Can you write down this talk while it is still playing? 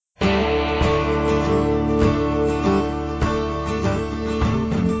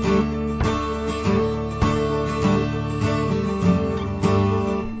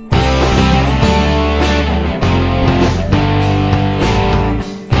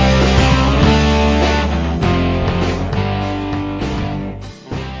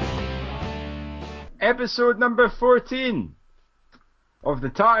episode number 14 of the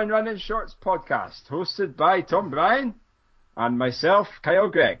Tartan Running Shorts podcast, hosted by Tom Bryan and myself, Kyle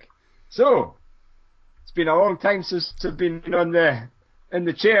Gregg. So, it's been a long time since I've been in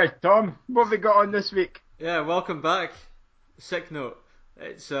the chair. Tom, what have we got on this week? Yeah, welcome back. Sick note.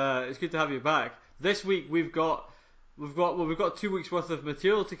 It's good to have you back. This week we've got 2 weeks worth of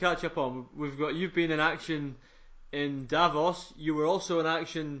material to catch up on. You've been in action in Davos. You were also in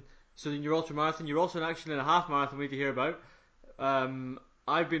action. So in your ultramarathon, you're also in action in a half marathon we need to hear about.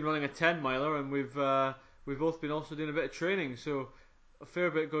 I've been running a 10 miler, and we've both been also doing a bit of training. So a fair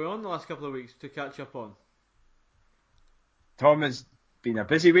bit going on the last couple of weeks to catch up on. Tom, has been a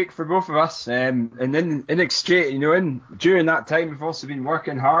busy week for both of us, and during that time we've also been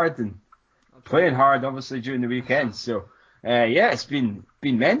working hard and playing hard, obviously during the weekend. So it's been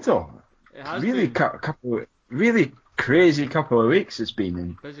mental. It has really been. Really crazy couple of weeks it's been,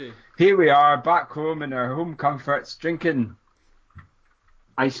 and busy. Here we are back home in our home comforts, drinking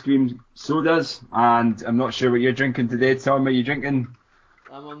ice cream sodas, and I'm not sure what you're drinking today, Tom. Are you drinking?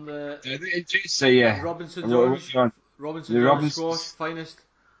 I'm on the juice, yeah. Robinson's Orange. Robinson's Orange Squash, finest.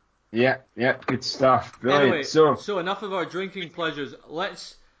 Yeah, good stuff. Brilliant. Anyway, so enough of our drinking pleasures.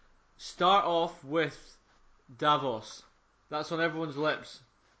 Let's start off with Davos. That's on everyone's lips.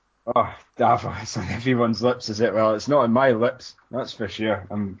 Oh, Davos on everyone's lips, is it? Well, it's not on my lips, that's for sure.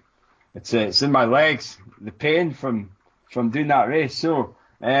 It's in my legs, the pain from doing that race. So,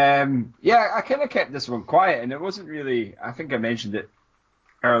 I kind of kept this one quiet, and it wasn't really. I think I mentioned it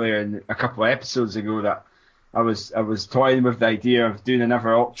earlier a couple of episodes ago that I was toying with the idea of doing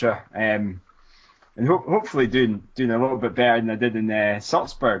another ultra, and hopefully doing a little bit better than I did in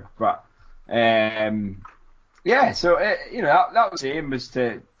Salzburg. But so that was the aim, was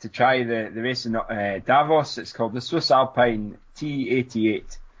to try the race in Davos. It's called the Swiss Alpine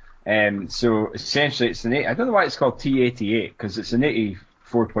T88. So essentially it's I don't know why it's called T88, because it's an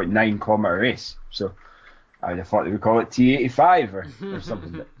 84.9 kilometer race. So I would have thought they would call it T85 or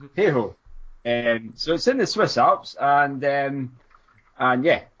something. But hey ho. So it's in the Swiss Alps, and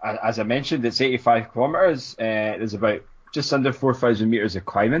as I mentioned, it's 85 kilometers. There's about just under 4,000 meters of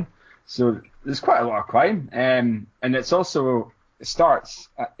climbing. So there's quite a lot of climb, and it starts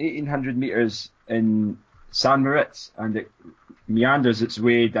at 1,800 meters in St. Moritz, and it meanders its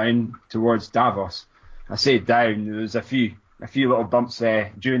way down towards Davos. I say down, there's a few little bumps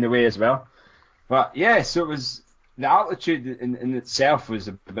during the way as well. But yeah, so it was, the altitude in itself was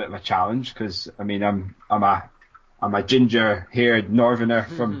a bit of a challenge, because I mean I'm a ginger-haired northerner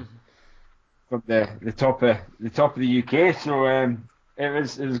from the top of the UK, so it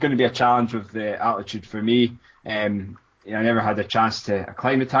was going to be a challenge with the altitude for me. I never had a chance to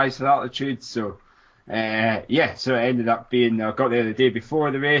acclimatise to the altitude, so so it ended up being, I got there the day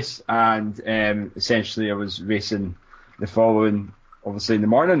before the race, and essentially I was racing the following, obviously in the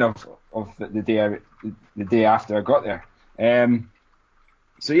morning of the day after I got there. And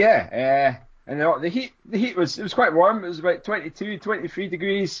the heat was quite warm. It was about 22, 23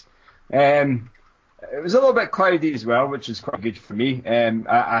 degrees. It was a little bit cloudy as well, which is quite good for me.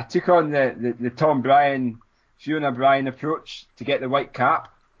 I took on the Tom Bryan, Fiona Bryan approach to get the white cap.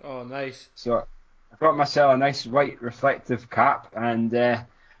 Oh, nice. So I got myself a nice white reflective cap, and to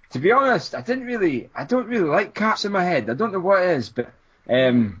be honest, I don't really like caps in my head. I don't know what it is, but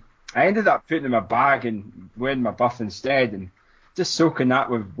I ended up putting in my bag and wearing my buff instead, and just soaking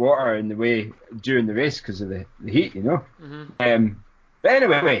that with water in the way during the race because of the heat, Mm-hmm. But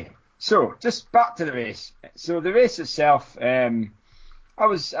anyway, so just back to the race. So the race itself, I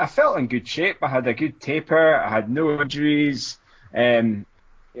felt in good shape. I had a good taper. I had no injuries. And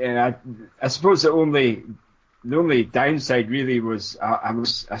I suppose the only downside really was I've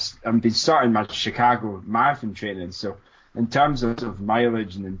been starting my Chicago marathon training. So in terms of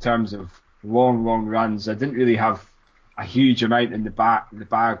mileage and in terms of long runs, I didn't really have a huge amount in the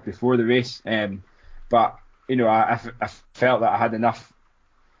bag before the race. But I felt that I had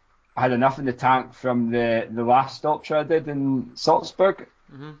enough in the tank from the last ultra I did in Salzburg,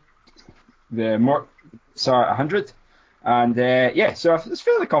 mm-hmm. the 100. And so I was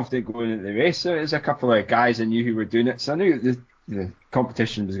fairly confident going into the race. So there's a couple of guys I knew who were doing it, so I knew the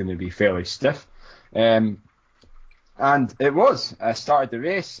competition was going to be fairly stiff. And it was. I started the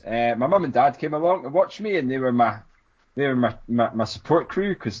race. My mum and dad came along to watch me, and they were my support crew,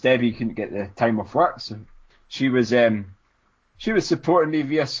 because Debbie couldn't get the time off work, so she was supporting me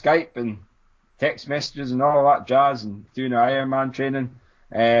via Skype and text messages and all that jazz, and doing her Ironman training.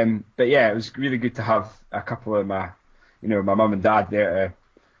 But yeah, it was really good to have a couple of my mum and dad there to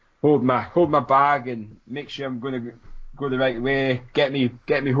hold my bag and make sure I'm going to go the right way, get me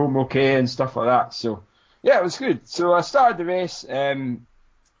home okay and stuff like that. So Yeah, it was good. So I started the race, and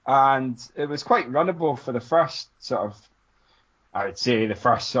it was quite runnable for the first sort of, I would say, the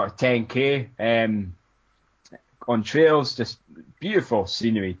first sort of 10k. On trails, just beautiful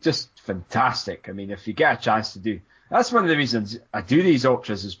scenery, just fantastic. I mean, if you get a chance to do, that's one of the reasons I do these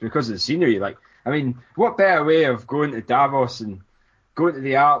ultras is because of the scenery. Like, I mean, what better way of going to Davos and going to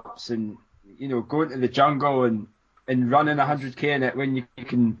the Alps and going to the jungle and running 100k in it when you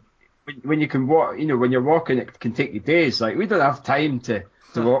can walk, when you're walking it can take you days. Like, we don't have time to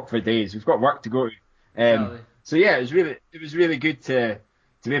walk for days. We've got work to go to. Exactly. So yeah, it was really good to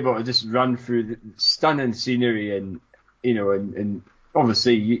be able to just run through the stunning scenery and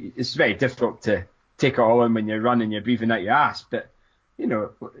obviously it's very difficult to take it all in when you're running, you're breathing out your ass, but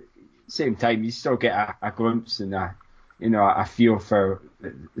same time you still get a glimpse and a feel for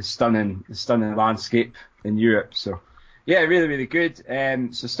the stunning landscape in Europe. So yeah, really, really good.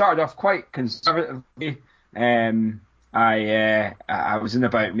 So started off quite conservatively. I was in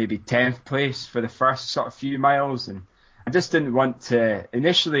about maybe 10th place for the first sort of few miles, and I just didn't want to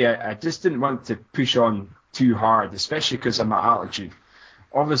initially. I just didn't want to push on too hard, especially because I'm at altitude.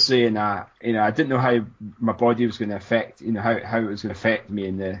 Obviously, and I didn't know how my body was going to affect, how it was going to affect me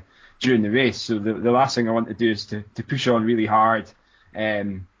during the race. So the last thing I want to do is to push on really hard,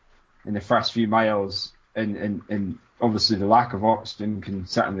 in the first few miles, and obviously the lack of oxygen can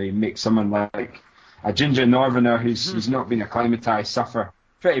certainly make someone like a ginger northerner who's not been acclimatized suffer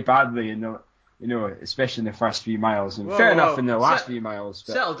pretty badly, especially in the first few miles. And fair enough in the last few miles.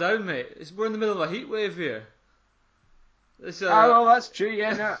 But settle down, mate. We're in the middle of a heat wave here. well, that's true.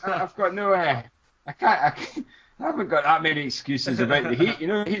 Yeah, no, I've got no. I haven't got that many excuses about the heat.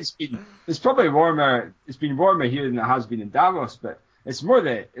 It's probably warmer. It's been warmer here than it has been in Davos, but it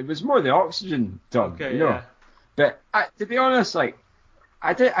was more the oxygen, Tom. Okay, yeah. But to be honest, like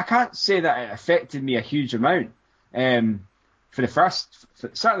I can't say that it affected me a huge amount. Certainly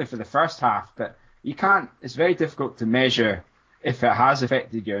for the first half, but you can't. It's very difficult to measure if it has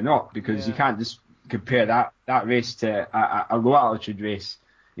affected you or not because you can't just compare that race to a low altitude race,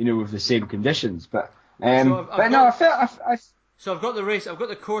 with the same conditions. But So I've got the race. I've got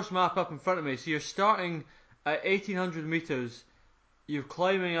the course map up in front of me. So you're starting at 1800 meters. You're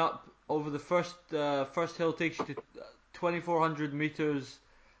climbing up over the first hill takes you to 2400 meters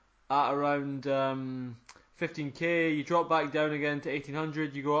at around 15k. You drop back down again to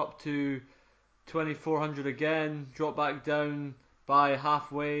 1800. You go up to 2400 again. Drop back down by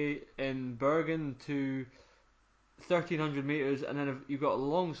halfway in Bergen to 1300 meters, and then you've got a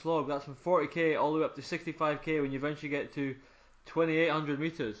long slog. That's from 40k all the way up to 65k when you eventually get to 2800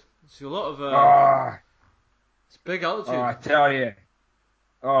 meters. So a lot of it's big altitude. I tell you,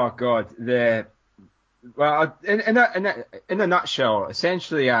 oh god, in a nutshell,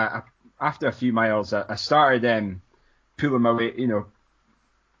 essentially, after a few miles, I started pulling my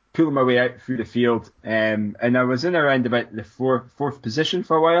way out through the field, and I was in around about the fourth position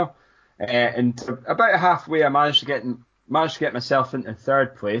for a while, and about halfway I managed to get myself into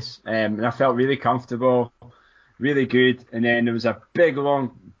third place, and I felt really comfortable, really good, and then there was a big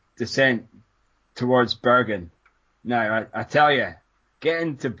long descent towards Bergen. Now I tell you,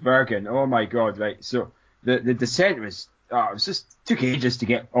 getting to Bergen, oh my god, right? So the descent was it was just took ages to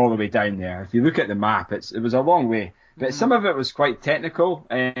get all the way down there. If you look at the map, it was a long way. But some of it was quite technical.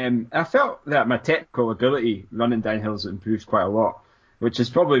 I felt that my technical ability running downhills improved quite a lot, which is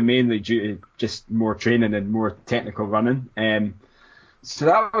probably mainly due to just more training and more technical running. So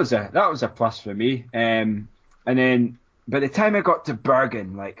that was a plus for me. And then by the time I got to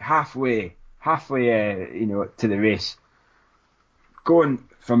Bergen, like halfway, to the race, going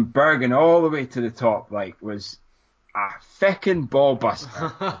from Bergen all the way to the top, like, was a feckin' ball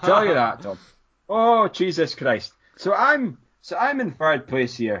buster. I tell you that, Tom. Oh, Jesus Christ. So I'm in third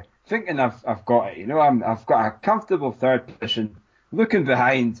place here, thinking I've got it. I've got a comfortable third position. Looking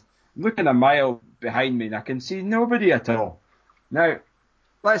a mile behind me, and I can see nobody at all. Now,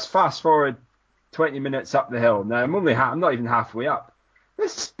 let's fast forward 20 minutes up the hill. Now I'm not even halfway up.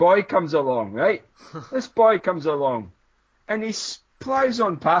 This boy comes along, right? This boy comes along, and he plows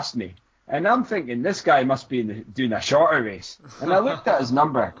on past me. And I'm thinking, this guy must be doing a shorter race. And I looked at his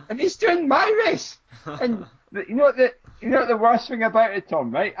number, and he's doing my race. And you know what the worst thing about it,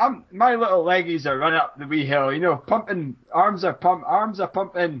 Tom, right? My little leggies are running up the wee hill, pumping, arms are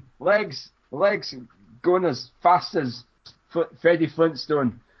pumping, legs going as fast as Freddie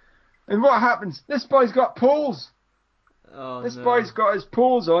Flintstone. And what happens? This boy's got poles. This boy's got his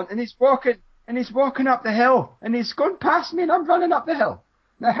poles on, and he's walking up the hill, and he's going past me, and I'm running up the hill.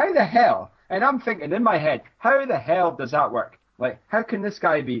 Now, how the hell? And I'm thinking in my head, how the hell does that work? Like, how can this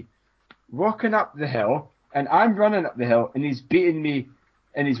guy be walking up the hill, and I'm running up the hill, and he's beating me,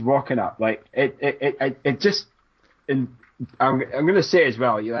 and he's walking up. Like it just. And I'm going to say as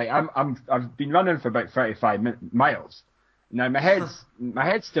well, like I've been running for about 35 miles. Now my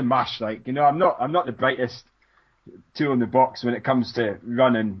head's to mush. Like, you know, I'm not the brightest tool in the box when it comes to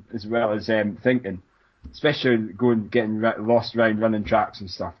running as well as thinking, especially getting lost around running tracks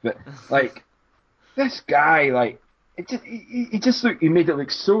and stuff. But like this guy, like he made it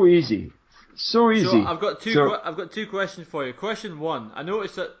look so easy, so easy. So I've got two questions for you. Question one: I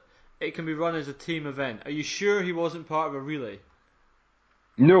noticed that it can be run as a team event. Are you sure he wasn't part of a relay?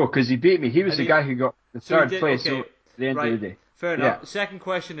 No, because he beat me. He was the guy who got the third place. Okay, So at the end of the day, fair enough. Second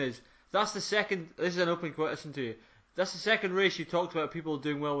question is, that's the second. This is an open question to you. That's the second race you talked about people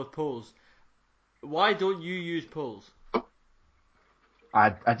doing well with poles. Why don't you use poles?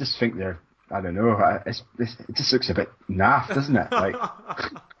 I just think I don't know. It just looks a bit naff, doesn't it? Like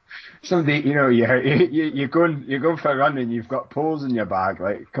somebody, you know, you're going for a run and you've got poles in your bag.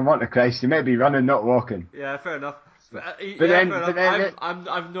 Like, come on to Christ, you may be running, not walking. Yeah, fair enough.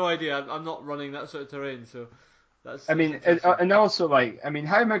 I've no idea. I'm not running that sort of terrain, so that's. And also, like,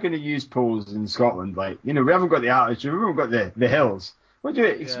 how am I going to use poles in Scotland? Like, you know, we haven't got the altitude, we haven't got the hills. What do you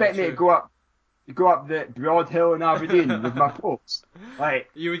expect me to go up the Broad Hill in Aberdeen with my poles? Like,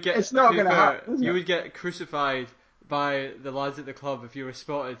 it's not going to happen. You would get crucified by the lads at the club if you were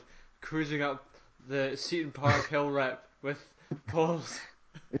spotted cruising up the Seaton Park Hill Rep with poles.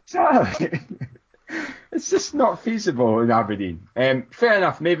 Exactly. It's just not feasible in Aberdeen. Fair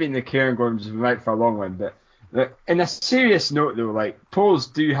enough, maybe in the Cairngorms we went for a long one, but in a serious note though, like poles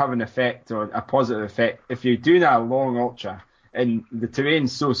do have an effect, or a positive effect. If you're doing a long ultra and the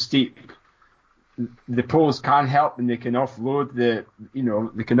terrain's so steep, the poles can help, and they can offload the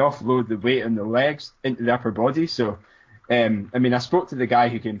weight on the legs into the upper body. So, I spoke to the guy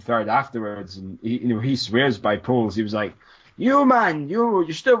who came third afterwards, and he swears by poles. He was like,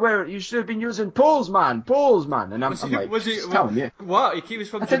 you should have been using poles, man, and I'm like, telling you. What? He was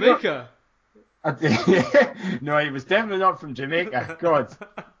from Jamaica. No, he was definitely not from Jamaica. God,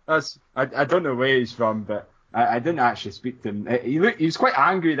 I don't know where he's from, but I didn't actually speak to him. He was quite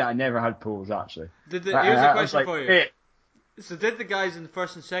angry that I never had poles, actually. Here's a question for you. Hey. So did the guys in the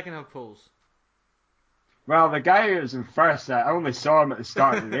first and second have poles? Well, the guy who was in first, I only saw him at the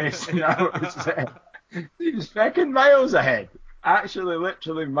start of the race, and he was fucking miles ahead. Actually,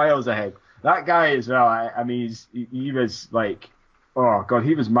 literally miles ahead. That guy as well, he was like, oh God,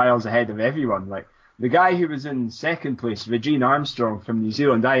 he was miles ahead of everyone. Like, the guy who was in second place, Regine Armstrong from New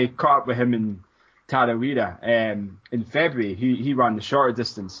Zealand, I caught up with him in Tarawera in February. He ran the shorter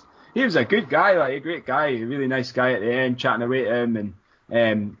distance. He was a good guy, like a great guy, a really nice guy at the end, chatting away to him,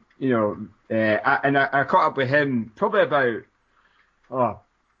 and I caught up with him probably about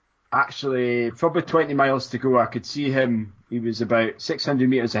probably 20 miles to go. I could see him. He was about 600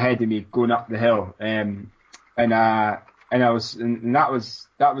 meters ahead of me going up the hill, and that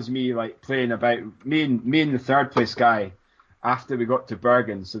was me like playing about me and the third place guy after we got to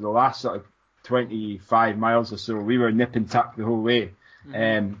Bergen. So the last sort of 25 miles or so, we were nip and tuck the whole way.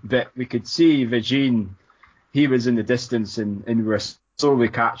 But we could see Vagine, he was in the distance, and we were slowly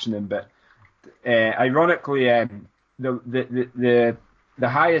catching him. But ironically, the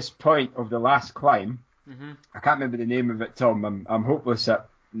highest point of the last climb, I can't remember the name of it, Tom. I'm hopeless at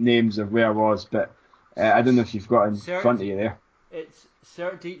names of where I was, but I don't know if you've got in front of you there. It's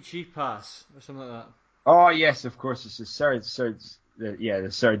Cerdic Chief Pass or something like that. Oh yes, of course, it's the Cerdic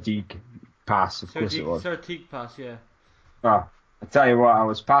Pass. Of course it was. Cerdic Pass, yeah. Oh, I tell you what, I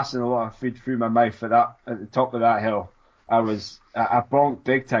was passing a lot of food through my mouth at the top of that hill. I bonked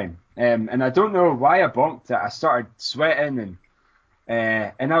big time, and I don't know why I bonked it. I started sweating,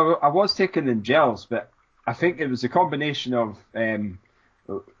 and I was taking in gels, but I think it was a combination of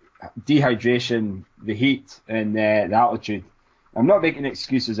dehydration, the heat, and the altitude. I'm not making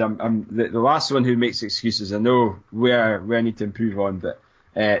excuses. I'm the last one who makes excuses. I know where I need to improve on, but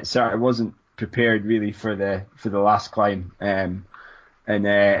I wasn't prepared really for the last climb, and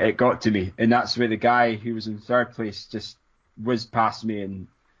it got to me, and that's where the guy who was in third place just whizzed past me, and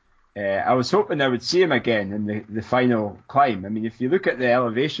I was hoping I would see him again in the final climb. I mean, if you look at the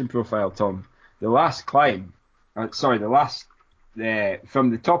elevation profile, Tom, the last climb, from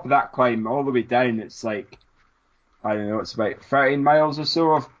the top of that climb all the way down, it's like, I don't know, it's about 13 miles or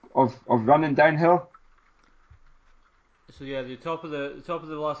so of running downhill. So yeah, the top of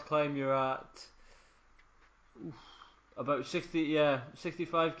the last climb, you're at about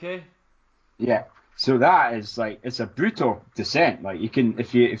 65k. Yeah. So that is like, it's a brutal descent. Like, you can,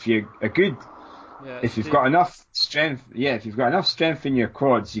 if you're a good Yeah, if you've got enough strength, if you've got enough strength in your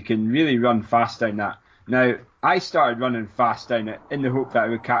quads, you can really run fast down that. Now, I started running fast down it in the hope that I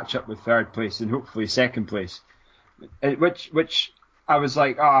would catch up with third place and hopefully second place, which I was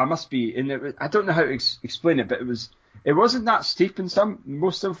like, I must be. And I don't know how to explain it, but it wasn't that steep in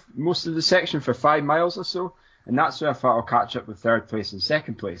most of the section for 5 miles or so, and that's where I thought I'll catch up with third place and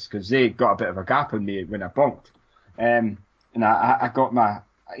second place because they got a bit of a gap on me when I bonked, and I got I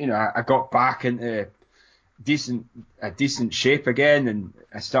got back into decent shape again, and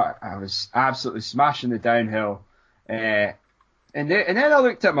I was absolutely smashing the downhill, and then I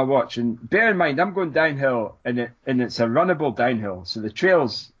looked at my watch, and bear in mind I'm going downhill, and it's a runnable downhill, so the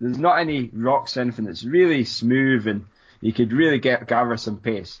trails, there's not any rocks or anything, it's really smooth, and you could really gather some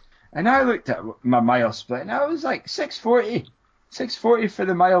pace. And I looked at my mile split, and I was like 6:40 for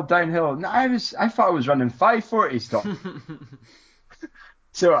the mile downhill, and I thought I was running 5:40 stop.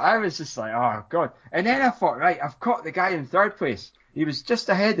 So I was just like, oh God. And then I thought, right, I've caught the guy in third place. He was just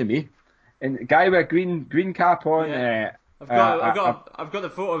ahead of me. And the guy with a green cap on. Yeah. I've got the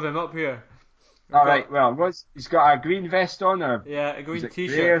photo of him up here. Right, well, he's got a green vest on, or a green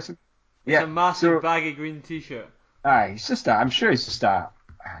t-shirt. It's a massive baggy green t-shirt. I'm sure he's just I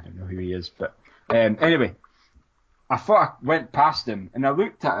don't know who he is, but anyway, I thought I went past him, and I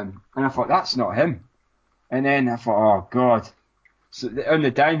looked at him, and I thought, that's not him. And then I thought, oh God. So on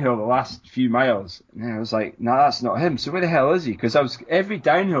the downhill, the last few miles, and I was like, no, that's not him. So where the hell is he? Because every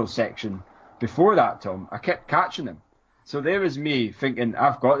downhill section before that, Tom, I kept catching him. So there was me thinking,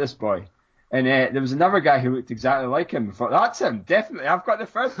 I've got this boy. And there was another guy who looked exactly like him. I thought, that's him, definitely. I've got the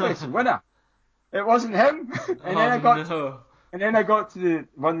first place winner. It wasn't him. And then I got to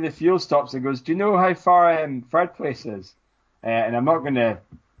one of the fuel stops and goes, do you know how far third place is? And I'm not gonna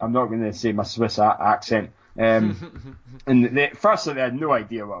say my Swiss accent. And firstly, they had no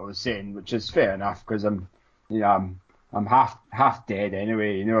idea what I was saying, which is fair enough because I'm half dead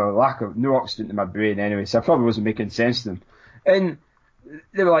anyway. Lack of no oxygen to my brain anyway, so I probably wasn't making sense to them. And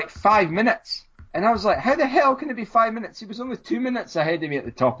they were like 5 minutes, and I was like, how the hell can it be 5 minutes? He was only 2 minutes ahead of me at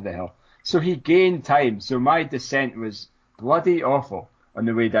the top of the hill, so he gained time. So my descent was bloody awful on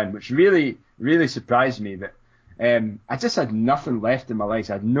the way down, which really, really surprised me. But I just had nothing left in my legs.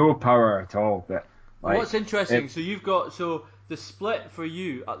 I had no power at all. But what's interesting, so you've got the split for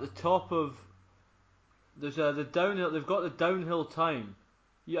you at the top of there's the downhill. They've got the downhill time.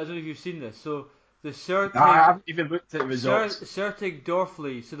 I don't know if you've seen this. So the Sertig, I haven't even looked at the results. Sertig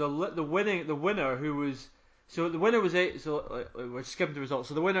Dorfli. So the winner who was the winner was 8. So we're skipping the results.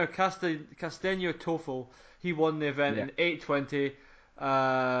 So the winner Castaño Toffel, he won the event in 8:20.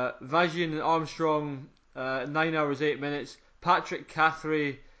 Vazhin Armstrong 9 hours 8 minutes. Patrick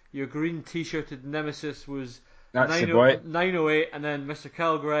Cathray, your green t-shirted nemesis, was 9:08, and then Mr.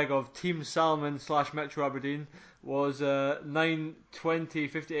 Kyle Gregg of Team Salmon / Metro Aberdeen was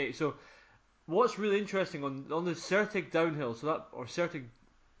 9:20.58. So what's really interesting on the Sertig downhill, Sertig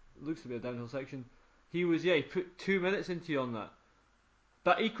looks to be a downhill section, he put 2 minutes into you on that.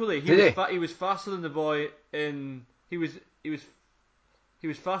 But equally, he was faster than the boy he was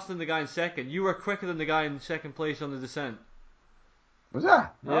faster than the guy in second. You were quicker than the guy in second place on the descent. Was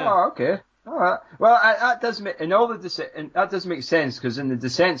that? Yeah. Oh, okay. All right. Well, that does make that does make sense because in the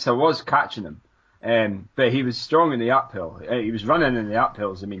descents I was catching him, but he was strong in the uphill. He was running in the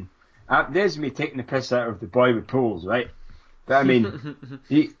uphills. I mean, there's me taking the piss out of the boy with poles, right? But I mean,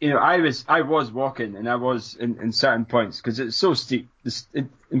 I was walking, and I was in certain points because it's so steep, it's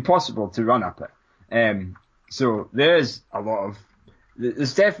impossible to run up it. So there's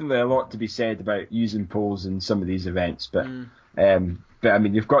definitely a lot to be said about using poles in some of these events, but. But I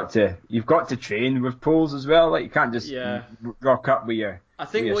mean, you've got to train with poles as well. Like you can't just rock up with your. I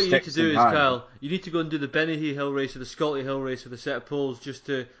think what you need to do is, Kyle, you need to go and do the Benny Hill race or the Scotty Hill race with a set of poles, just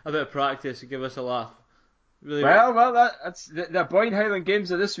to a bit of practice and give us a laugh. Really. Well, that's the Boyne Highland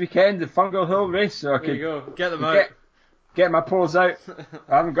Games are this weekend, the Fungal Hill race. So there you go, get them out. Get my poles out.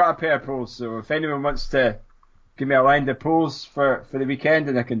 I haven't got a pair of poles, so if anyone wants to give me a line of poles for the weekend,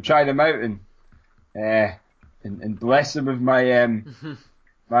 and I can try them out and bless them with my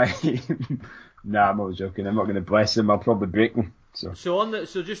my. Nah, I'm always joking. I'm not going to bless them. I'll probably break them. So on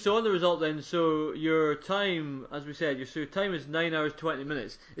the result then. So your time, as we said, your time is 9 hours 20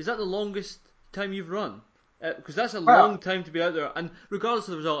 minutes. Is that the longest time you've run? Because that's a long time to be out there. And regardless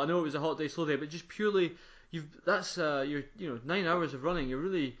of the result, I know it was a hot day, slow day, but just purely, that's 9 hours of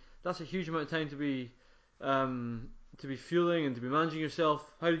running. That's a huge amount of time to be fueling and to be managing yourself.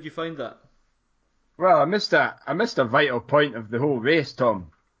 How did you find that? Well, I missed a vital point of the whole race,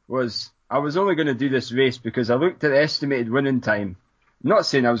 Tom. I was only going to do this race because I looked at the estimated winning time. I'm not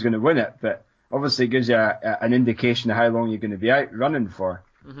saying I was going to win it, but obviously gives you an indication of how long you're going to be out running for.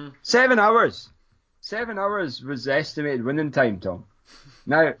 Mm-hmm. 7 hours. 7 hours was the estimated winning time, Tom.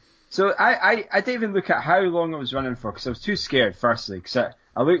 Now, so I didn't even look at how long I was running for because I was too scared, firstly, because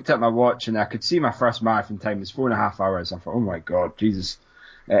I looked at my watch and I could see my first marathon time was 4.5 hours. I thought, oh my God, Jesus.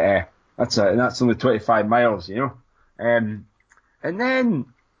 That's only 25 miles, you know. And then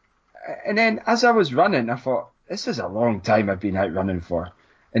as I was running, I thought, this is a long time I've been out running for.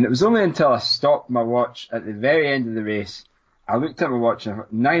 And it was only until I stopped my watch at the very end of the race, I looked at my watch and I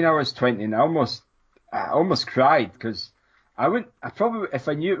thought, 9 hours 20, and I almost cried because I probably, if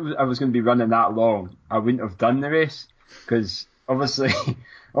I knew I was going to be running that long, I wouldn't have done the race because obviously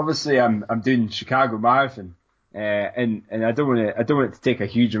I'm doing Chicago Marathon, and I don't want it to take a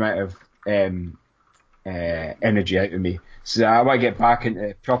huge amount of energy out of me. So I want to get back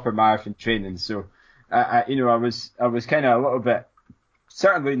into proper marathon training. So I was kind of a little bit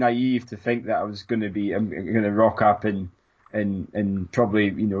certainly naive to think that I'm going to rock up and probably,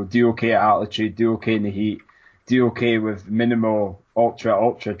 do okay at altitude, do okay in the heat, do okay with minimal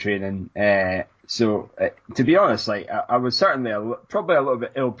ultra training. So to be honest, like I was certainly probably a little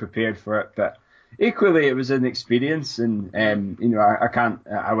bit ill prepared for it, but equally it was an experience, and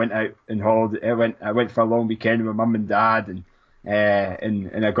I went out and holiday. I went for a long weekend with my mum and dad,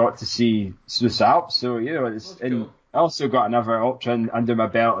 and I got to see Swiss Alps. So That's cool. I also got another ultra under my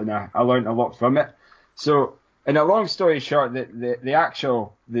belt, and I learned a lot from it. So, in a long story short,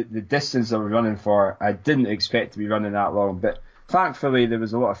 the distance I was running for, I didn't expect to be running that long, but thankfully there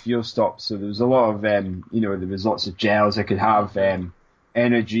was a lot of fuel stops, so there was a lot of there was lots of gels I could have,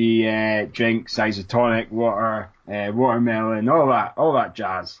 energy drinks, isotonic water, watermelon, all that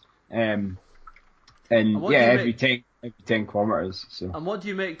jazz, and every 10 kilometers. So. And what do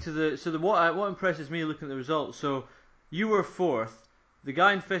you make what impresses me looking at the results? So you were fourth. The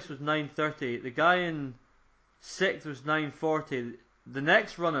guy in fifth was 9:30. The guy in sixth was 9:40. The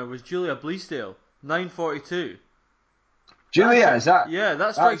next runner was Julia Bleasdale, 9:42. Julia, is that? Yeah,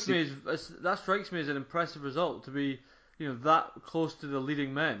 that strikes me as an impressive result to be, that close to the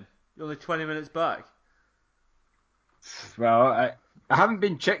leading men. You're only 20 minutes back. Well, I haven't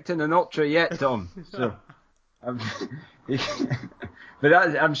been checked in an ultra yet, Tom. So, but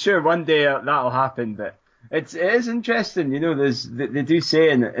I'm sure one day that'll happen. But it is interesting, they do say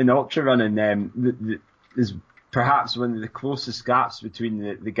in ultra running, there's perhaps one of the closest gaps between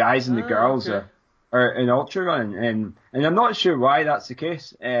the guys and the girls are in ultra running, and I'm not sure why that's the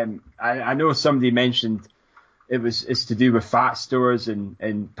case. I know somebody mentioned it's to do with fat stores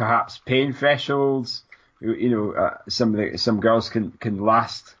and perhaps pain thresholds. Some girls can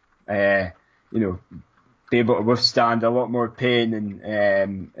last, be able to withstand a lot more pain,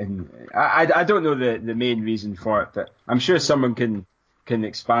 and I don't know the main reason for it, but I'm sure someone can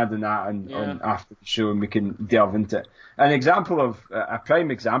expand on that on after the show, and we can delve into it. A prime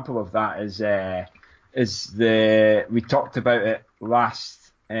example of that is we talked about it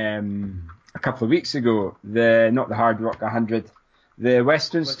last a couple of weeks ago, not the Hard Rock 100, the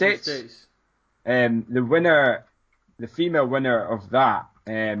Western States. The winner, the female winner of that,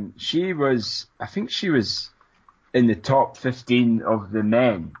 I think she was in the top 15 of the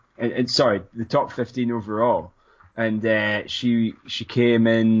men, the top 15 overall, and she came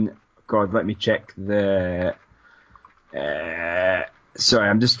in. God, let me check the. Sorry,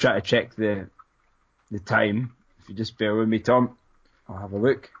 I'm just trying to check the time. If you just bear with me, Tom, I'll have a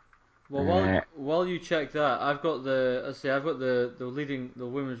look. Well, while you check that, I've got the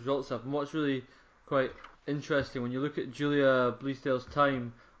women's results stuff, and what's really quite interesting when you look at Julia Bleasdale's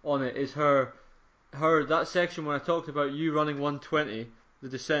time on it is her that section when I talked about you running 120, the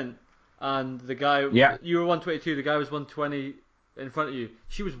descent, and the guy you were 122, the guy was 120 in front of you.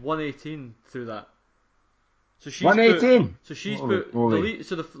 She was 118 through that. So she's 118.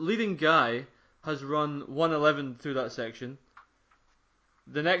 The leading guy has run 111 through that section.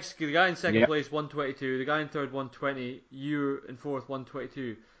 The guy in second place 122, the guy in third 120, you in fourth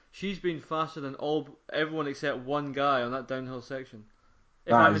 122. She's been faster than everyone except one guy on that downhill section.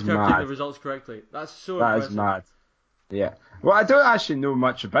 If I'm interpreting the results correctly, that's so impressive. That is mad. Yeah. Well, I don't actually know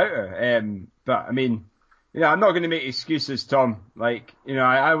much about her, but I mean, I'm not going to make excuses, Tom. Like,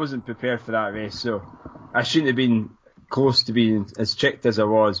 I wasn't prepared for that race, so I shouldn't have been close to being as checked as I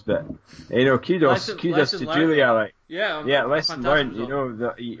was. But kudos to Julia. Like, lesson learned.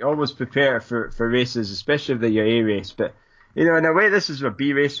 That you always prepare for races, especially if they're your A race. But in a way, this is a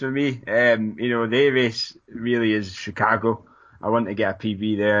B race for me. The A race really is Chicago. I want to get a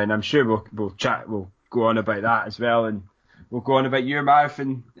PB there, and I'm sure we'll chat. We'll go on about that as well, and we'll go on about your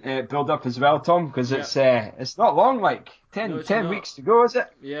marathon build up as well, Tom, because it's not long, like No, 10, it's 10 not. weeks to go, is it?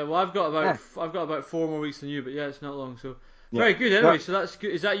 Yeah, well, I've got about Yeah. I've got about 4 more weeks than you, but yeah, it's not long. So Yeah. very good. No, Anyway, so that's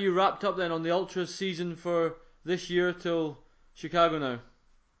good. Is that you wrapped up then on the ultras season for this year till Chicago now?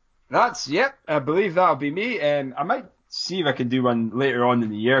 yep. I believe that'll be me. I might see if I can do one later on in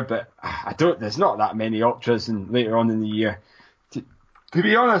the year, but I don't. There's not that many ultras and later on in the year. To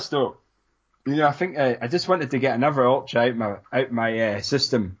be honest, though, I think I just wanted to get another ultra out my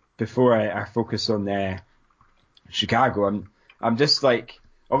system before I focus on Chicago. I'm just like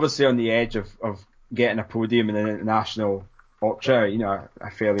obviously on the edge of getting a podium in an international ultra.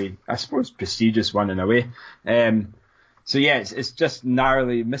 A fairly, I suppose, prestigious one in a way. So yeah, it's just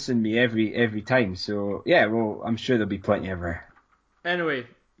narrowly missing me every time. So yeah, well, I'm sure there'll be plenty ever. Anyway,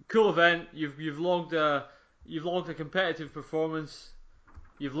 cool event. You've logged a competitive performance.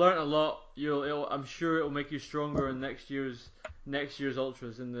 You've learnt a lot. I'm sure it'll make you stronger in next year's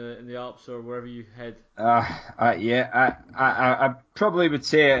ultras in the Alps or wherever you head. Yeah, I probably would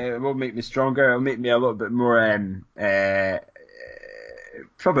say it will make me stronger. It'll make me a little bit more,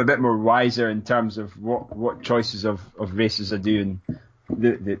 probably a bit more wiser in terms of what choices of races I do and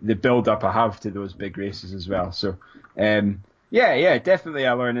the build up I have to those big races as well. So, yeah, definitely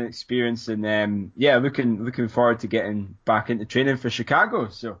a learning experience, and yeah, looking forward to getting back into training for Chicago.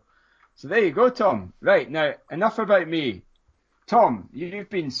 So there you go, Tom. Right, now enough about me. Tom, you've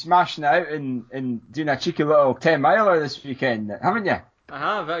been smashing it out and doing a cheeky little 10 miler this weekend, haven't you? I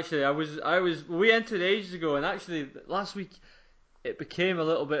have actually. We entered ages ago, and actually last week it became a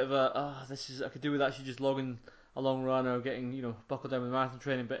little bit of I could do with actually just logging a long run or getting buckled down with marathon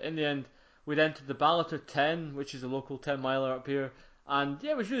training. But in the end, we'd entered the Ballater 10, which is a local 10 miler up here, and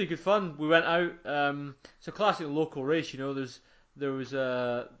yeah, it was really good fun. We went out. It's a classic local race. There was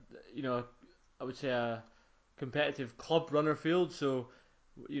I would say a competitive club runner field. So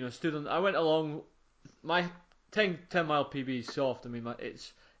I went along my 10 mile PB is soft. I mean,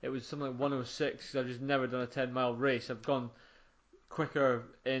 it was something like 106. I've just never done a 10 mile race. I've gone quicker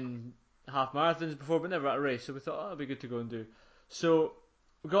in half marathons before, but never at a race. So we thought, it'd be good to go and do. So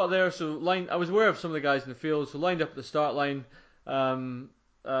we got there. So I was aware of some of the guys in the field. So lined up at the start line. Um,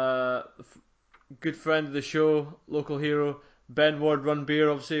 Good friend of the show, local hero, Ben Ward Run Beer.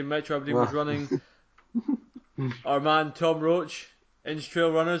 Obviously, Metro Aberdeen was Oh, running. Our man Tom Roach, Inch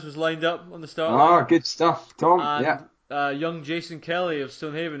Trail Runners, was lined up on the start line, good stuff, Tom. Yeah, and young Jason Kelly of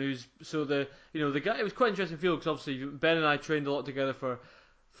Stonehaven, who's so the guy. It was quite an interesting field because obviously Ben and I trained a lot together for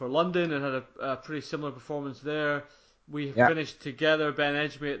London and had a pretty similar performance there. We yeah. finished together. Ben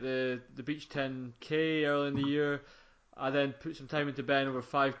edged me at the Beach 10K early in the year. I then put some time into Ben over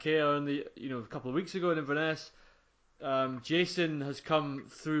 5K a couple of weeks ago in Inverness. Jason has come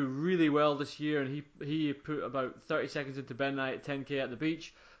through really well this year, and he put about 30 seconds into Ben and I at 10k at the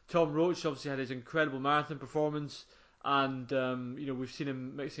beach. Tom Roach obviously had his incredible marathon performance, and we've seen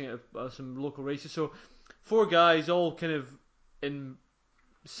him mixing it at some local races. So 4 guys all kind of in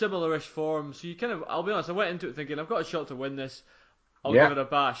similar-ish form. So I'll be honest, I went into it thinking I've got a shot to win this. I'll give Yeah, it a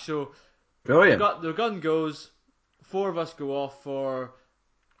bash. So brilliant. the gun goes. 4 of us go off for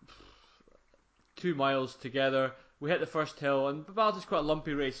 2 miles together. We hit the first hill, and Babalta's quite a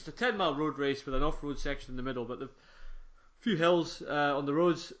lumpy race. It's a 10 mile road race with an off-road section in the middle, but the few hills on the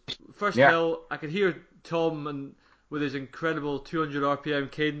roads. First Yeah, hill, I could hear Tom and with his incredible 200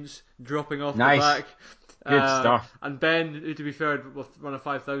 RPM cadence dropping off the nice, back. good stuff. And Ben, who to be fair, will run a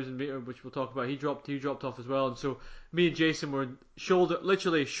 5,000 meter, which we'll talk about. He dropped off as well, and so me and Jason were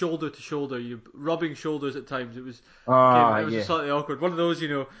literally shoulder to shoulder, rubbing shoulders at times. Oh, It was just yeah, slightly awkward. One of those, I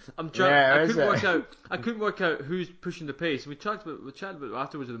yeah, is couldn't it? work out. I couldn't work out who's pushing the pace. We chatted about it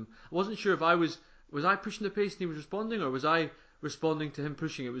afterwards with him. I wasn't sure if was I pushing the pace and he was responding, or was I responding to him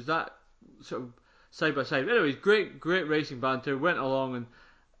pushing it. Was that sort of side by side? But anyways, great racing banter. Went along and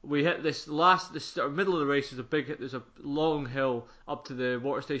we hit this middle of the race. There's a long hill up to the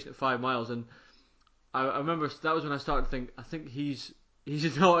water station at 5 miles, and I remember that was when I started to think. I think he's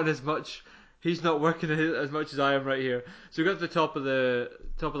not in as much. He's not working as much as I am right here. So we got to the top of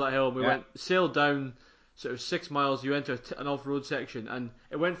that hill, and we Yeah. sailed down sort of 6 miles. You enter an off-road section, and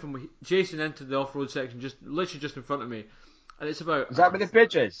it went from Jason entered the off-road section literally just in front of me, and it's about Is that where the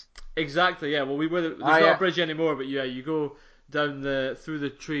bridge is? exactly, yeah. Well, there's Ah, not a yeah. bridge anymore, but yeah, you go down through the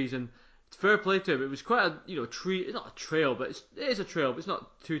trees, and fair play to him. It was quite a tree. It's not a trail, but it is a trail, but it's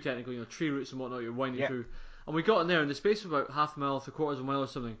not too technical. Tree roots and whatnot. You're winding Yeah. through, and we got in there in the space of about half a mile, 3/4 of a mile or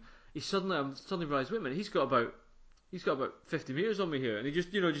something. I suddenly realised, wait a minute, he's got about 50 meters on me here, and he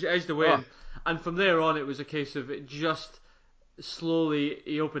just edged away, Oh, and from there on, it was a case of it just slowly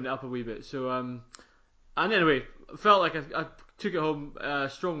he opened it up a wee bit. So And anyway, felt like I took it home.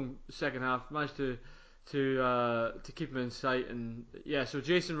 Strong second half. Managed to keep him in sight. And yeah, so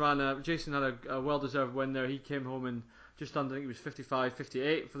Jason had a well-deserved win there. He came home in just under, I think it was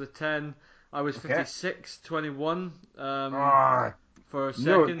 55-58 for the 10. I was 56-21 for no,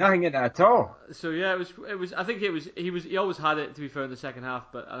 second. nothing in it at all. So yeah, it was. I think it was. He always had it, to be fair, in the second half.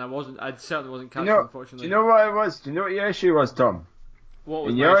 I certainly wasn't catching, unfortunately. Do you know what it was? Do you know what your issue was, Tom? What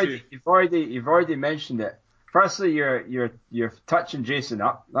was my issue? You've already mentioned it. Firstly, you're touching Jason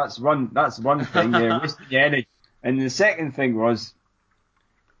up. That's one thing. You're wasting your energy. And the second thing was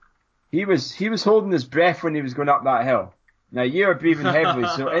he was holding his breath when he was going up that hill. Now you are breathing heavily,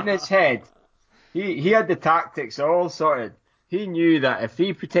 so in his head, he had the tactics all sorted. He knew that if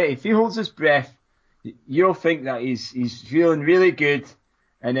he holds his breath, you'll think that he's feeling really good,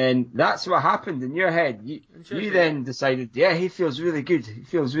 and then that's what happened in your head. You then decided, yeah, he feels really good. He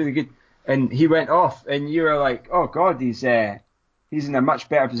feels really good, and he went off, and you were like, oh God, he's in a much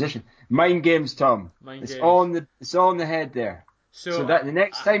better position. Mind games, Tom. It's all in the head there. So that the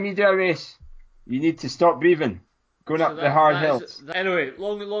next time you do a race, you need to stop breathing. Going up the hard hills. Anyway,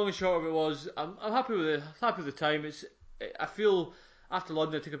 long and short of it was, I'm happy with the time. I feel after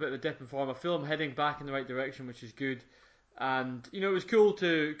London I took a bit of a dip in form. I feel I'm heading back in the right direction, which is good. And it was cool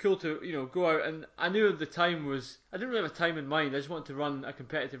to go out. And I knew the time was. I didn't really have a time in mind. I just wanted to run a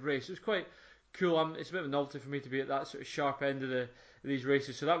competitive race. It was quite cool. It's a bit of a novelty for me to be at that sort of sharp end of these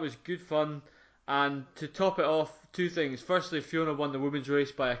races. So that was good fun. And to top it off, two things. Firstly, Fiona won the women's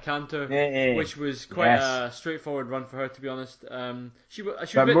race by a canter, which was quite a straightforward run for her, to be honest. She was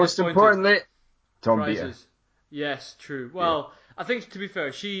a bit most disappointed. Importantly, Tom beat her. Yes, true. Well, I think, to be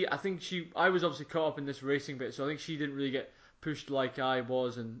fair, I was obviously caught up in this racing bit, so I think she didn't really get pushed like I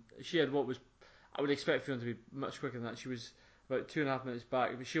was, and she had what was, I would expect Fiona to be much quicker than that. She was about 2.5 minutes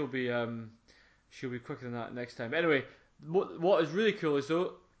back, but she'll be quicker than that next time. Anyway, what is really cool is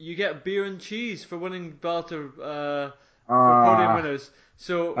though, you get beer and cheese for winning Bellator for podium winners.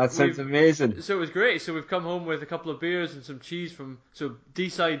 So that sounds amazing. So it was great. So we've come home with a couple of beers and some cheese from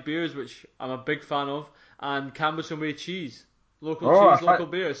D-Side Beers, which I'm a big fan of, and Cambus Way cheese, local cheese, local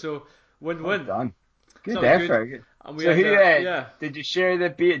beer. So win-win. Well done. Good effort. Good. And so did you share the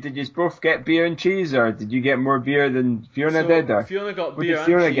beer? Did you both get beer and cheese, or did you get more beer than Fiona did? Or Fiona got beer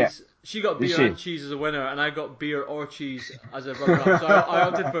and cheese. She got beer and cheese as a winner, and I got beer or cheese as a runner-up. So I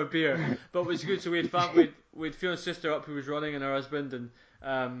opted for a beer, but it was good. So we had Fiona's sister up who was running, and her husband,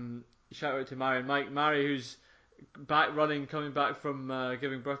 and shout out to Mary and Mike. Mary, who's back running, coming back from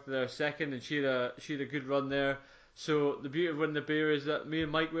giving birth to their second, and she had a good run there. So the beauty of winning the beer is that me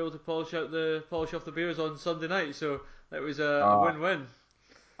and Mike were able to polish off the beers on Sunday night. So it was a win-win.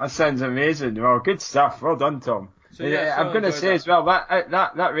 That sounds amazing. Well, good stuff. Well done, Tom. So, I'm going to say as well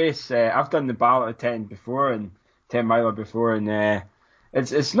that race. I've done the Bellator 10 before and 10 miler before, and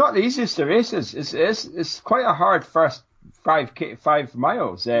it's not the easiest of races. It's quite a hard first 5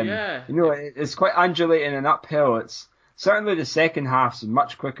 miles. It's quite undulating and uphill. It's certainly the second half's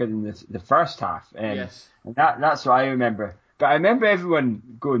much quicker than the first half. Yes. And that's what I remember. But I remember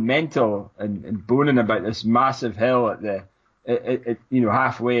everyone going mental and boning about this massive hill at the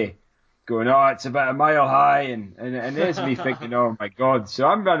halfway, going, oh, it's about a mile high, and there's me thinking, oh my God. So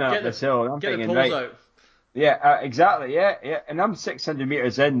I'm running up this hill, and I'm thinking, right, out. Yeah, exactly, yeah, and I'm 600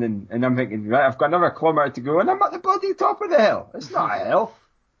 meters in, and I'm thinking, right, I've got another kilometer to go, and I'm at the bloody top of the hill. It's not a hill,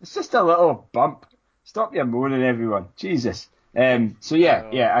 it's just a little bump. Stop your moaning, everyone. Jesus. I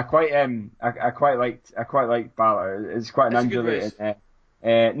quite liked Bellator. It's quite an undulating,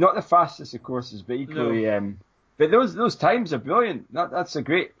 not the fastest of courses, but equally. No. But those times are brilliant. That's a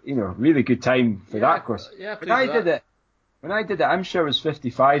great, really good time for that course. Yeah, when I did it, I'm sure it was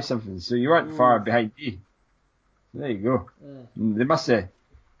 55 something. So you weren't far behind me. There you go. They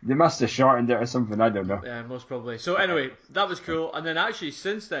must have shortened it or something. I don't know. Yeah, most probably. So anyway, that was cool. And then actually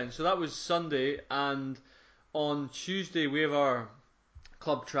since then, so that was Sunday, and on Tuesday we have our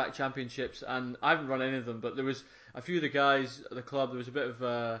club track championships, and I haven't run any of them, but there was a few of the guys at the club. There was a bit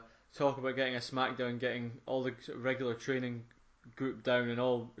of talk about getting a smackdown, getting all the sort of regular training group down and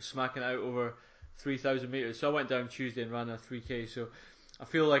all smacking it out over 3,000 metres. So I went down Tuesday and ran a 3k. So I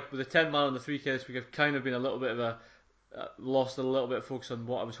feel like with the 10 mile and the 3k this week, I've kind of been a little bit of lost a little bit of focus on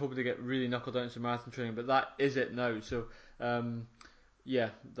what I was hoping to get really knuckled down to marathon training, but that is it now. So that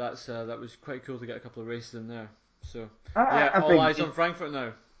was quite cool to get a couple of races in there. So all eyes on Frankfurt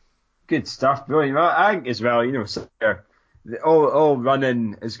now. Good stuff, brilliant. Well, I think as well, all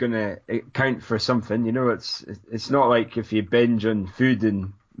running is going to count for something. It's not like if you binge on food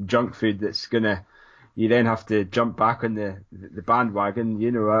and junk food that's you then have to jump back on the bandwagon.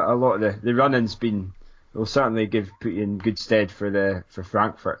 A lot of the running's been will certainly put you in good stead for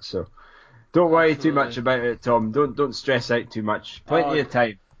Frankfurt. So don't worry too much about it, Tom. Don't stress out too much. Plenty of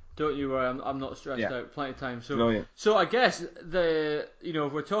time. Don't you worry, I'm not stressed out. Plenty of time. So brilliant. So I guess if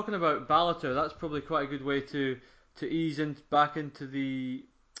we're talking about Balater, that's probably quite a good way to ease back into the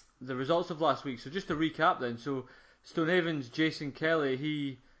results of last week. So just to recap then, so Stonehaven's Jason Kelly,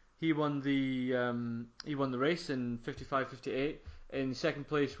 he won the race in 55.58. In second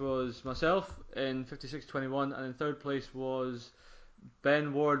place was myself in 56.21, and in third place was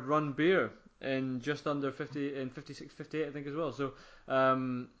Ben Ward Run Beer in just under 50 in 56.58, I think, as well. So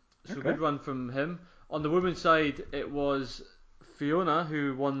good run from him. On the women's side, it was Fiona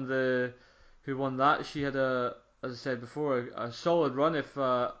who won that. She had as I said before, a solid run, if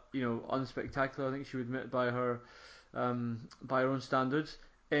unspectacular. I think she would admit by her own standards.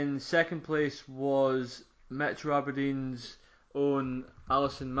 In second place was Metro Aberdeen's own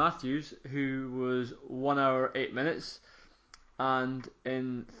Alison Matthews, who was 1 hour 8 minutes, and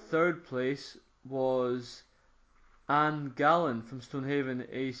in third place was Anne Gallen from Stonehaven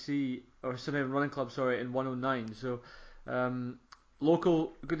AC, or Stonehaven Running Club, in 109. So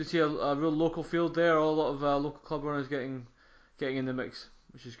local, good to see a real local field there. A lot of local club runners getting in the mix,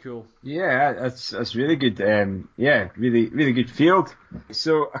 which is cool. Yeah, that's really good. Really good field.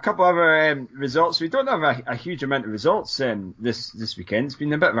 So a couple other results. We don't have a huge amount of results this weekend. It's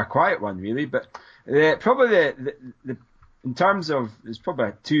been a bit of a quiet one, really. But probably the in terms of, there's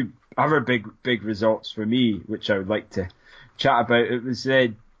probably two other big results for me, which I would like to chat about. It was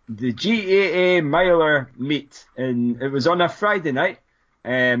the GAA Miler meet, and it was on a Friday night,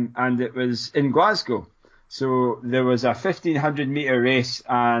 and it was in Glasgow. So there was a 1,500 metre race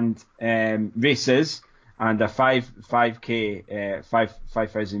and races, and a 5K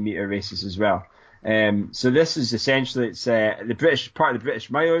 5,000 metre races as well. So this is essentially, it's the British part of the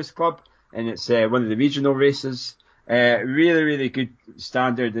British Milers Club, and it's one of the regional races. Really good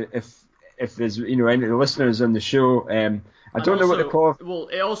standard. If there's any of the listeners on the show, I don't know what the call. Well,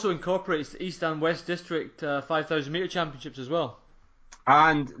 it also incorporates the East and West District 5,000 metre championships as well,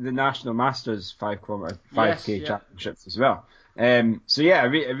 and the National Masters 5K championships as well. So yeah, a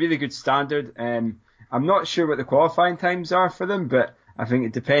really good standard. I'm not sure what the qualifying times are for them, but I think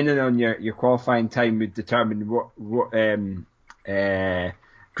it, depending on your qualifying time, would determine what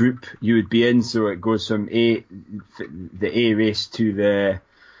group you would be in. So it goes from the A race to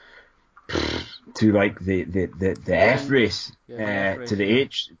like the F race, to the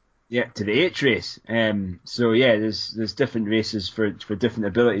H. Yeah, to the H race. So yeah, there's different races for different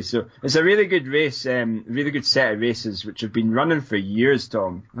abilities. So it's a really good race, really good set of races which have been running for years,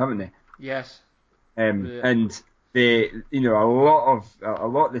 Tom, haven't they? Yes. And they, a lot of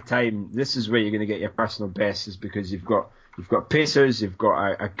the time, this is where you're going to get your personal best, is because you've got pacers, you've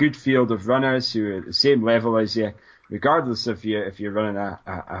got a good field of runners who are at the same level as you, regardless if you're running a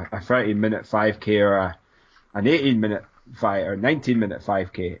 30-minute 5K or an 18-minute 5 or 19-minute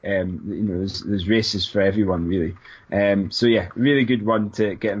 5K. There's races for everyone, really. So yeah, really good one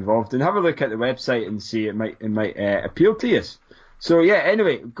to get involved in. Have a look at the website and see, it might appeal to you. So yeah,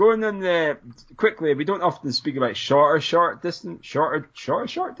 anyway, going on quickly, we don't often speak about short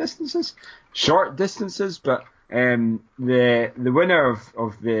distances, but the winner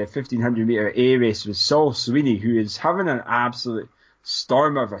of the 1,500 metre A race was Saul Sweeney, who is having an absolute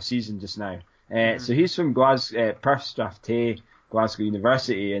storm of a season just now. So he's from Perth Strathtae, Glasgow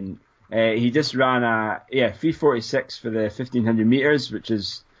University, and he just ran a 3:46 for the 1,500 metres, which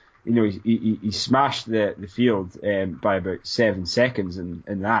is, he smashed the field by about 7 seconds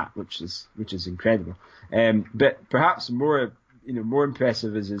in that, which is incredible. But perhaps more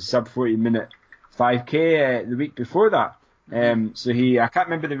impressive is his sub 40-minute 5K the week before that. So I can't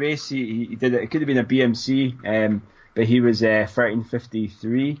remember the race he did. It could have been a BMC, but he was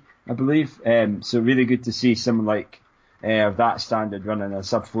 13:53, I believe. So really good to see someone like of that standard running a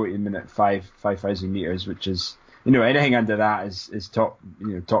sub 40-minute 5,000 metres, which is, anything under that is top,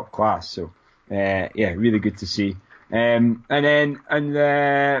 top class. So really good to see. And then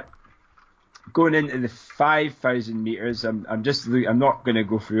going into the 5,000 metres, I'm not going to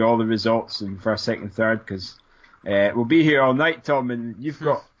go through all the results in first, second, third, because we'll be here all night, Tom, and we've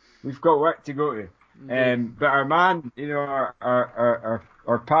got work to go to. But our man, our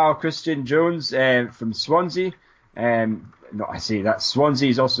pal Christian Jones from Swansea. Swansea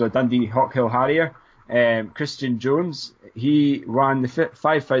is also a Dundee Hawkhill Harrier. Christian Jones, he won the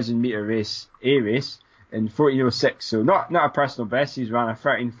 5,000 metre race, A race, in 14:06. So not a personal best. He's ran a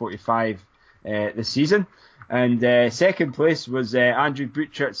 13:45 this season. And second place was Andrew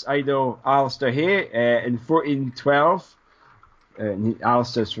Butchert's idol Alistair Hay in 14:12.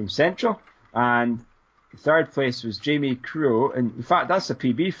 Alistair's from Central. And third place was Jamie Crow, and in fact that's a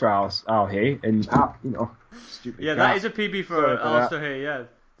PB for Al Hay, and stupid. Yeah, cat. that is a PB for Sorry about Alistair Hay. Yeah,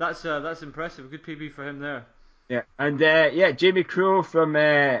 that's impressive. A good PB for him there. Yeah, and Jamie Crow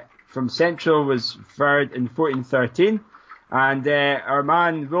from Central was third in 14:13, and our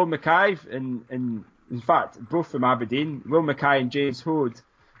man Will Mackay, in fact both from Aberdeen, Will Mackay and James Hode,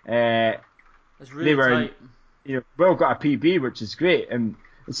 That's really they were tight. Will got a PB, which is great, and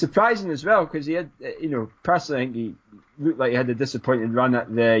it's surprising as well because he had, personally I think he looked like he had a disappointing run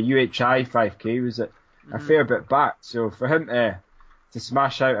at the UHI 5K. He was a fair bit back, so for him to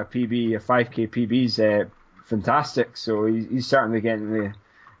smash out a 5K PB is fantastic. So he's certainly getting in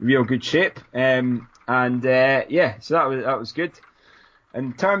real good shape, so that was good.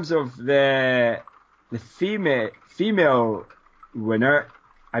 In terms of the female winner,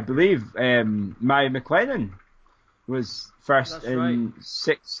 I believe Mary McLennan was first. That's right.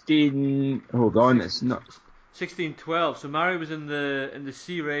 16. Hold on, it's not 16:12. So Mary was in the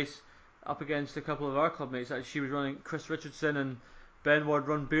C race up against a couple of our clubmates. Actually, she was running. Chris Richardson and Ben Ward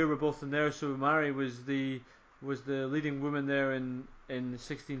Run Beer were both in there. So Mary was the leading woman there in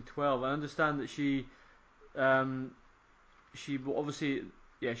 16:12. I understand that she obviously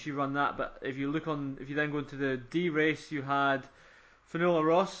she ran that. But if you then go into the D race, you had Finola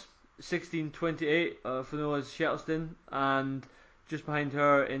Ross 16:28. Finola's Shettleston, and just behind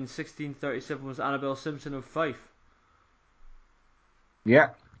her in 16:37 was Annabelle Simpson of Fife. Yeah,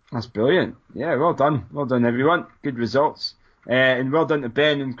 that's brilliant. Yeah, well done everyone. Good results, and well done to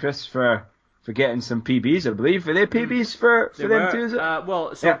Ben and Chris for getting some PBs. I believe are they PBs for them too? Is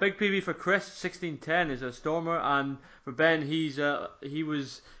it? Big PB for Chris 16:10 is a stormer, and for Ben he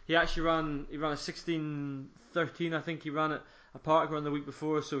actually ran a 16:13. I think he ran at a park run the week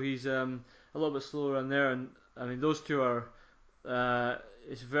before, so he's a little bit slower on there. And I mean those two are.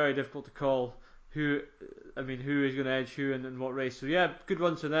 It's very difficult to call who is going to edge who and in what race. So yeah, good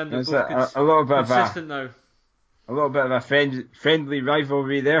runs for them. They're both a little bit consistent now. A little bit of a friendly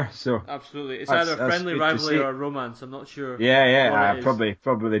rivalry there. So absolutely, it's either a friendly rivalry or a romance. I'm not sure. Yeah, probably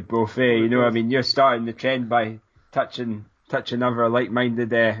both. You're starting the trend by touching other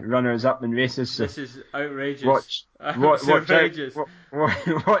like-minded runners up in races. So this is outrageous. Watch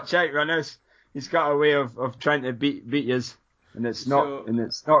out, runners. He's got a way of trying to beat yous. And it's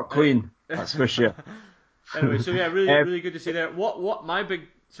not clean. That's for sure. Anyway, so yeah, really good to see there. What my big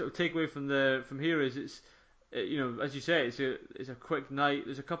sort of takeaway from here is it's as you say it's a quick night.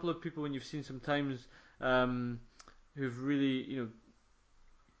 There's a couple of people when you've seen sometimes who've really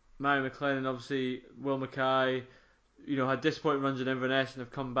Mary McLennan, obviously Will Mackay, had disappointing runs in Inverness and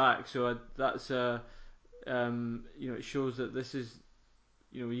have come back. So that's it shows that this is.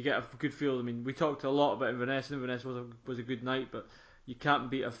 You get a good feel. I mean, we talked a lot about Inverness. Inverness was a good night, but you can't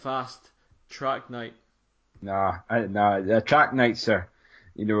beat a fast track night. No, the track nights are,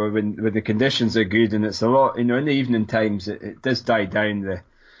 when the conditions are good and it's a lot, in the evening times it does die down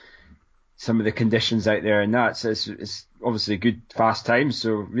some of the conditions out there, and it's obviously good fast times,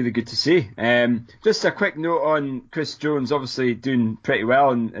 so really good to see. Just a quick note on Chris Jones, obviously doing pretty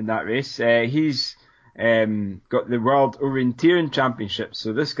well in that race. He's got the World Orienteering Championship,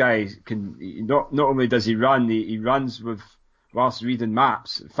 so this guy not only does he run, he runs whilst reading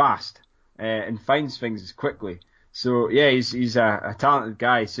maps fast and finds things quickly. So yeah, he's a talented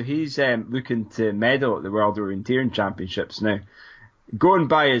guy. So he's looking to medal at the World Orienteering Championships now. Going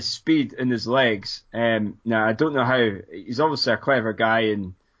by his speed and his legs, now I don't know how. He's obviously a clever guy,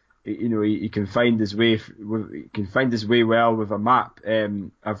 and he can find his way. He can find his way well with a map.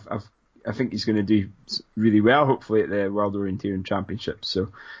 I think he's going to do really well, hopefully, at the World Orienteering Championships. So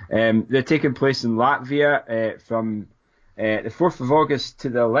they're taking place in Latvia from the 4th of August to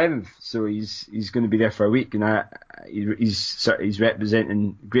the 11th. So he's going to be there for a week, and he's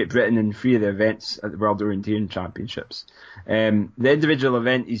representing Great Britain in 3 of the events at the World Orienteering Championships. The individual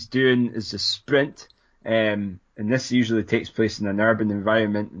event he's doing is a sprint, and this usually takes place in an urban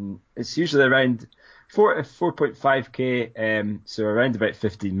environment, and it's usually around 4.5k, so around about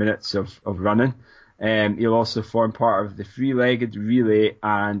 15 minutes of running. You'll also form part of the 3-legged relay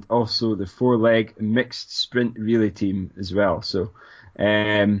and also the 4-leg mixed sprint relay team as well. So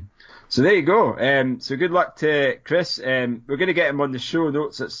there you go. So good luck to Chris. We're going to get him on the show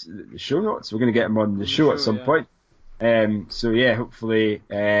notes. The show notes. We're going to get him on the show at some point. Hopefully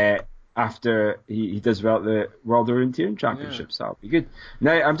after he does well at the World Orienteering Championships. That'll be good.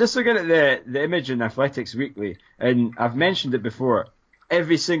 Now, I'm just looking at the image in Athletics Weekly, and I've mentioned it before.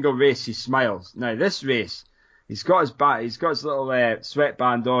 Every single race he smiles. Now, this race, he's got his little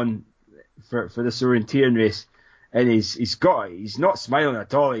sweatband on for this orienteering race, and he's not smiling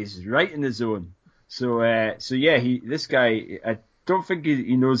at all. He's right in the zone. So yeah, this guy, I don't think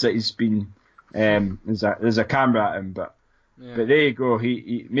he knows that he's been there's a camera at him, but Yeah, there you go.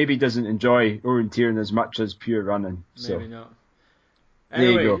 He maybe doesn't enjoy orienteering as much as pure running. So maybe not. there you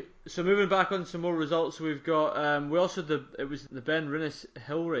Anyway, go. so moving back on some more results, we've got we also it was the Ben Rinnes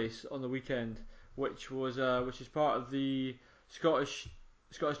Hill Race on the weekend, which is part of the Scottish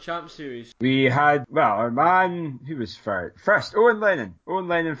Champ Series. We had, well, our man who was first, Owen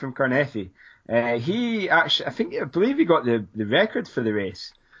Lennon from Carnethy. He actually, I believe he got the record for the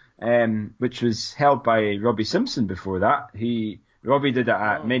race, which was held by Robbie Simpson before that. Robbie did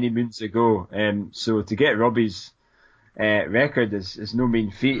it many moons ago. So to get Robbie's record is no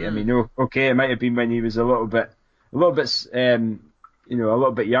mean feat. I mean, okay, it might have been when he was a little bit, a little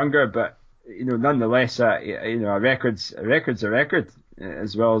bit younger, but nonetheless, a record's a record,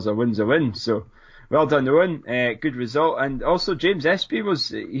 as well as a win's a win. So, well done, Owen. Good result, and also James Espy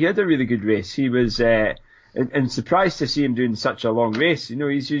he had a really good race. He was, and surprised to see him doing such a long race.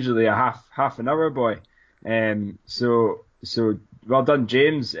 He's usually a half an hour boy. So well done,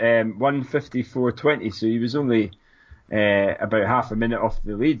 James. 1:54:20. So he was only about half a minute off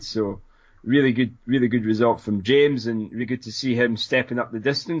the lead. So really good result from James, and really good to see him stepping up the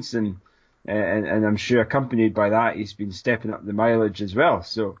distance, and I'm sure accompanied by that he's been stepping up the mileage as well.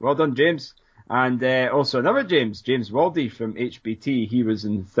 So well done, James. And also another James Waldy from HBT. He was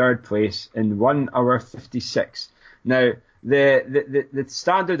in third place in 1:56. Now the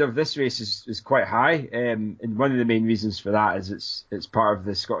standard of this race is quite high, and one of the main reasons for that is it's part of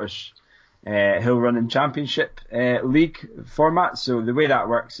the Scottish Hill Running Championship League format. So the way that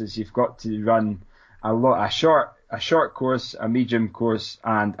works is you've got to run a short course, a medium course,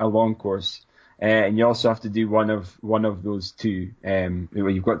 and a long course, and you also have to do one of those two.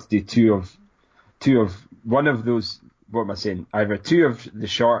 You've got to do two of one of those. What am I saying? Either two of the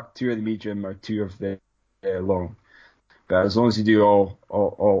short, two of the medium, or two of the long. But as long as you do all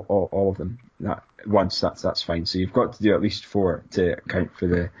of them once, that's fine. So you've got to do at least 4 to account for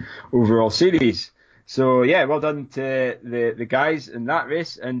the overall series. So yeah, well done to the guys in that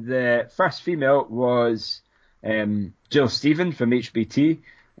race. And the first female was Jill Stephen from HBT,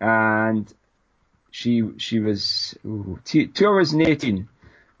 and she was 2 hours and 18,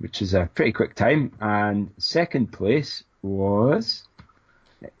 which is a pretty quick time. And second place was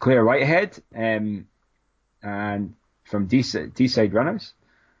Claire Whitehead, and from D-Side Runners,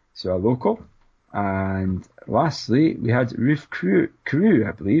 so a local. And lastly, we had Ruth Carew,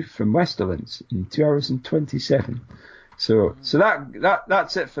 I believe, from Westerlands in 2 hours and 27. So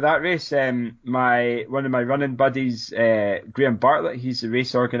that's it for that race. One of my running buddies, Graham Bartlett, he's the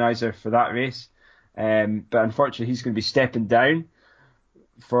race organizer for that race. But unfortunately, he's going to be stepping down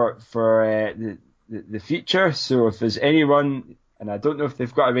for the future. So if there's anyone, and I don't know if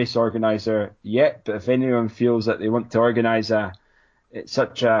they've got a race organizer yet, but if anyone feels that they want to organize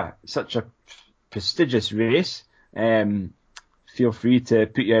such a prestigious race, feel free to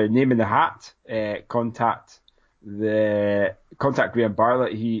put your name in the hat. Contact Graham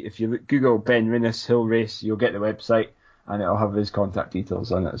Bartlett. If you Google Ben Rinnes Hill Race, you'll get the website, and it'll have his contact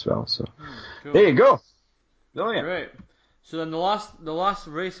details on it as well. So Cool. There you go. Brilliant. Great. So then the last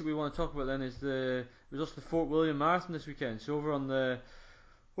race that we want to talk about then is it was also the Fort William Marathon this weekend. So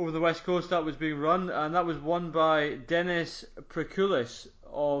over the West Coast that was being run, and that was won by Dennis Prekoulis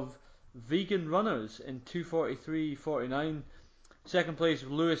of Vegan Runners in 2:43:49. Second place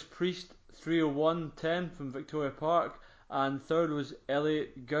was Lewis Priest 3:01:10 from Victoria Park, and third was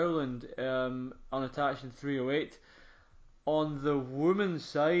Elliot Gowland unattached in 3:08. On the women's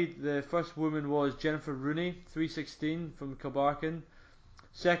side, the first woman was Jennifer Rooney 3:16 from Kilbarchan.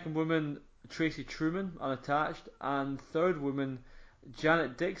 Second woman Tracy Truman unattached, and third woman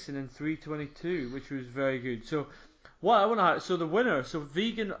Janet Dixon in 3:22, which was very good. So what I want to have, so the winner, so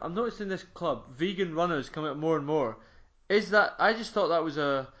vegan. I'm noticing this club, Vegan Runners, coming up more and more. Is that? I just thought that was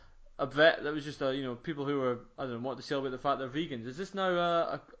a vet that was just people who were, I don't know, want to celebrate the fact they're vegans. Is this now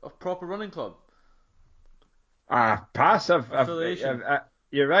a proper running club? Pass.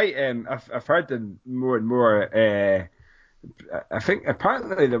 You're right. I've heard them more and more. I think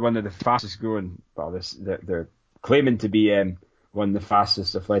apparently they're one of the fastest growing. Well, they're claiming to be one of the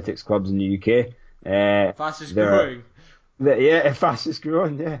fastest athletics clubs in the UK. Fastest growing. Fastest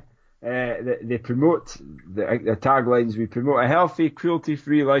growing. Yeah. They promote their taglines. We promote a healthy,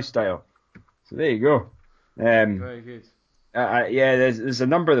 cruelty-free lifestyle. So there you go. Very good. There's a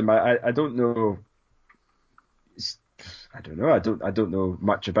number of them. I don't know. I don't know. I don't know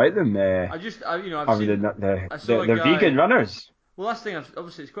much about them. I've seen than they're vegan runners. Well, that's the thing.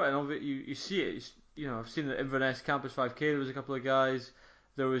 Obviously, it's quite an obvious. You see it. I've seen the Inverness Campus 5K. There was a couple of guys.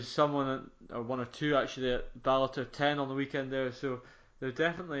 There was someone, or one or two actually, at Ballater 10 on the weekend there. So they're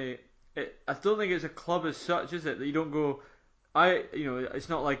definitely. I don't think it's a club as such, is it? That you don't go. It's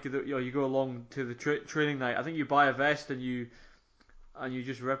not like you go along to the training night. I think you buy a vest and you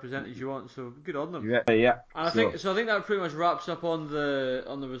just represent as you want. So good on them. Yeah. And I think that pretty much wraps up on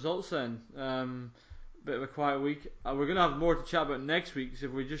the results then. Bit of a quiet week. We're gonna have more to chat about next week. So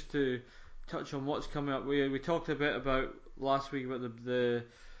if we just to touch on what's coming up, we talked a bit about last week about the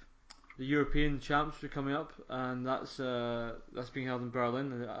European champs are coming up, and that's being held in Berlin,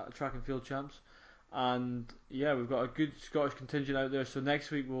 the track and field champs. And yeah, we've got a good Scottish contingent out there. So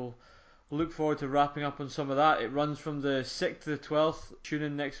next week we'll look forward to wrapping up on some of that. It runs from the 6th to the 12th. Tune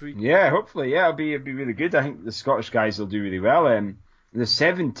in next week. Yeah, hopefully, yeah, it'll be really good. I think the Scottish guys will do really well. There's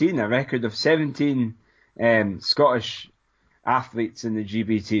a record of 17 Scottish athletes in the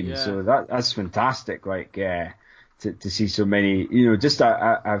GB team, Yeah. so that's fantastic. Like to see so many, just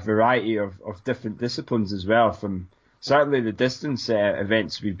a variety of different disciplines as well. From certainly the distance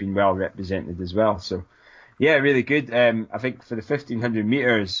events, we've been well represented as well. So yeah, really good. I think for the 1500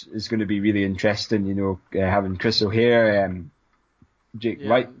 meters is going to be really interesting. Having Chris O'Hare, Jake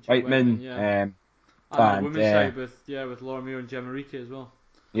Whiteman, and on the women's side with Laura Muir and Gemma Ricci as well.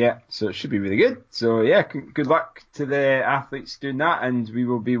 Yeah, so it should be really good. So yeah, good luck to the athletes doing that, and we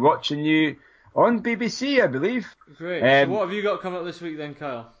will be watching you on BBC, I believe. Great. So what have you got coming up this week then,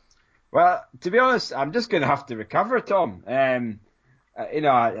 Kyle? Well, to be honest, I'm just going to have to recover, Tom. I've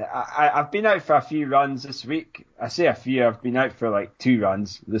been out for a few runs this week. I say a few. I've been out for like 2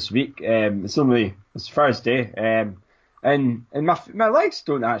 runs this week. It's Thursday, and my legs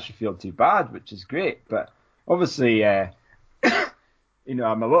don't actually feel too bad, which is great. But obviously, I'm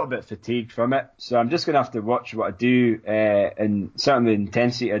a little bit fatigued from it, so I'm just going to have to watch what I do, and certainly the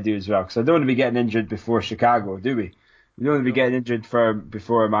intensity I do as well, because I don't want to be getting injured before Chicago, do we? We don't want to be getting injured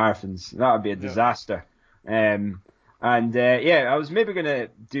before marathons. That would be a disaster. I was maybe going to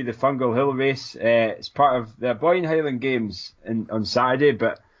do the Fungal Hill race. It's part of the Boyne Highland Games on Saturday,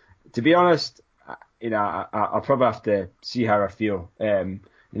 but to be honest, I'll probably have to see how I feel. I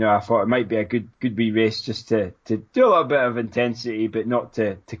thought it might be a good wee race just to do a little bit of intensity, but not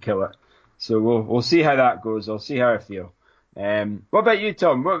to kill it. So we'll see how that goes. I'll see how I feel. What about you,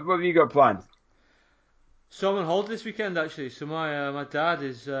 Tom? What have you got planned? So I'm on holiday this weekend actually. So my dad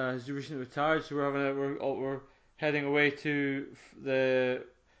has recently retired, so we're heading away to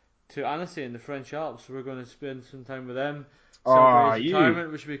Annecy in the French Alps. So we're going to spend some time with them, celebrate his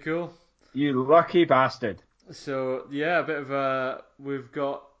retirement, which would be cool. You lucky bastard. So yeah, we've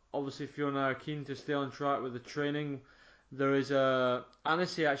got, obviously Fiona and I are keen to stay on track with the training. There is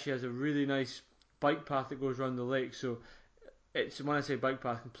Annecy actually has a really nice bike path that goes around the lake. So it's, when I say bike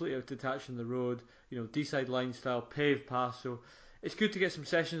path, completely detached from the road, D-side line style paved path. So it's good to get some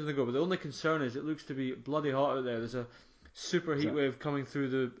sessions on the go. But the only concern is it looks to be bloody hot out there. There's a super heat wave coming through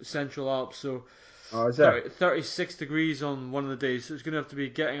the Central Alps. So 36 degrees on one of the days. So it's going to have to be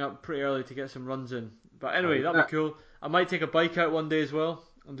getting up pretty early to get some runs in. But anyway, that'd be cool. I might take a bike out one day as well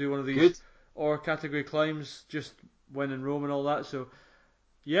and do one of these or category climbs just when in Rome and all that. So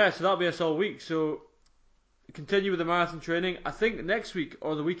yeah, so that'll be us all week. So continue with the marathon training. I think next week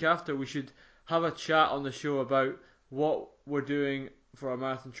or the week after we should have a chat on the show about what we're doing for our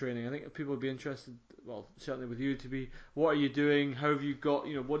marathon training. I think people would be interested, well, certainly with you, to be, what are you doing? How have you got,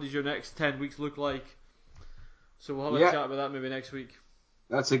 what does your next 10 weeks look like? So we'll have a chat about that maybe next week.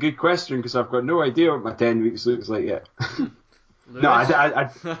 That's a good question, because I've got no idea what my 10 weeks looks like yet. Lewis,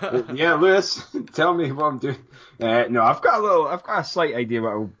 tell me what I'm doing. I've got a slight idea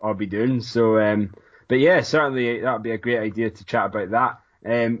what I'll be doing. So, but yeah, certainly that would be a great idea to chat about that.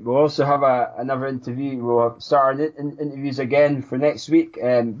 We'll also have another interview. We'll start our interviews again for next week.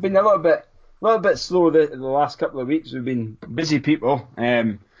 Been a little bit slow the last couple of weeks. We've been busy people.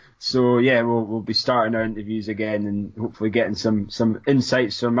 So yeah, we'll be starting our interviews again and hopefully getting some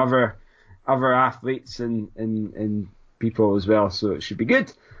insights from other athletes and people as well. So it should be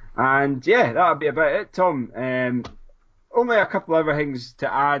good. And yeah, that'll be about it, Tom. Only a couple other things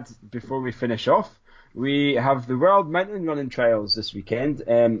to add before we finish off. We have the World Mountain Running Trials this weekend.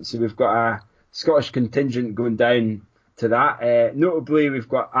 So we've got a Scottish contingent going down to that. Notably, we've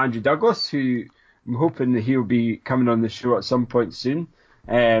got Andrew Douglas, who I'm hoping that he'll be coming on the show at some point soon.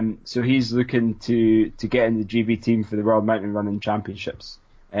 So he's looking to get in the GB team for the World Mountain Running Championships,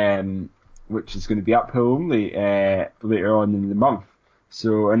 which is going to be uphill only later on in the month.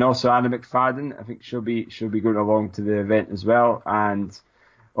 So, and also Anna McFadden, I think she'll be going along to the event as well, and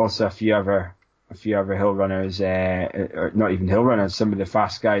also a few other hill runners, or not even hill runners. Some of the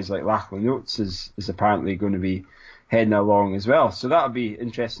fast guys like Lachlan Oates is apparently going to be heading along as well. So that'll be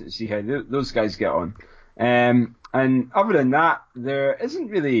interesting to see how those guys get on. And other than that, there isn't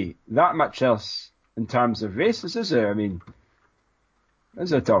really that much else in terms of races, is there? I mean,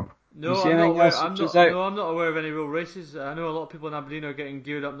 is there, Tom? Do you No, see I'm not anything aware. else which is out? I'm not aware of any real races. I know a lot of people in Aberdeen are getting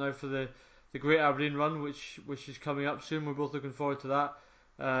geared up now for the Great Aberdeen Run, which is coming up soon. We're both looking forward to that.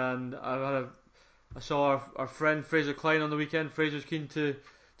 And I saw our friend Fraser Klein on the weekend. Fraser's keen to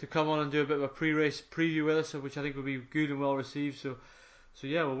come on and do a bit of a pre-race preview with us, which I think will be good and well received. So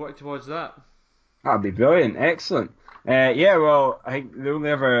yeah, we'll work towards that. That'd be brilliant. Excellent. Yeah, well, I think the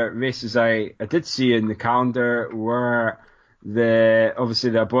only other races I did see in the calendar were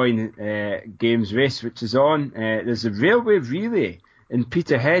obviously the Aboyne Games race, which is on. There's a railway relay in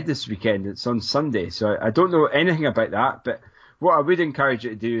Peterhead this weekend. It's on Sunday, so I don't know anything about that. But what I would encourage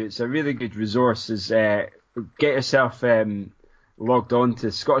you to do, it's a really good resource, is get yourself logged on to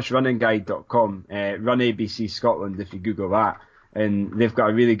ScottishRunningGuide.com, Run ABC Scotland if you Google that. And they've got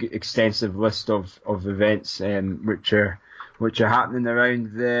a really good, extensive list of events which are happening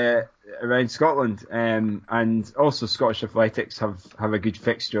around Scotland, and also Scottish Athletics have a good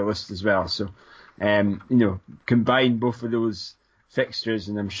fixture list as well. So combine both of those fixtures,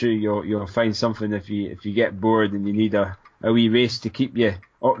 and I'm sure you'll find something if you get bored and you need a wee race to keep you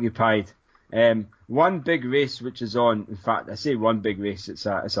occupied. One big race which is on, in fact, I say one big race, it's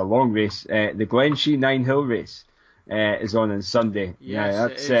a long race, the Glenshee Nine Hill race. Is on Sunday. Yes, yeah,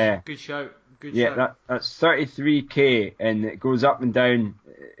 that's it is. Good shout. Good shout. That's 33k, and it goes up and down.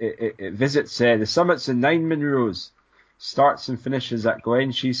 It visits the summits in Nine Munros, starts and finishes at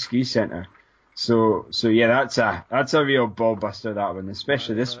Glenshee Ski Centre. So yeah, that's a real ball buster, that one,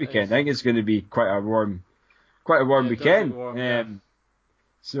 especially this weekend. I think it's going to be quite a warm weekend. Warm, yeah.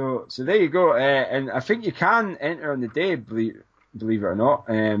 So there you go, and I think you can enter on the day, believe it or not.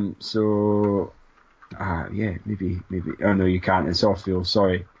 Yeah, maybe. Oh no, you can't. It's off field.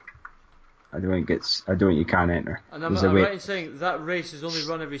 Sorry, I don't think you can enter. And I'm right in saying that race is only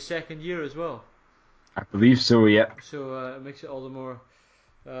run every second year as well. I believe so. Yeah. So it makes it all the more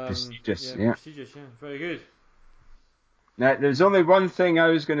prestigious. Yeah, prestigious. Yeah, very good. Now, there's only one thing I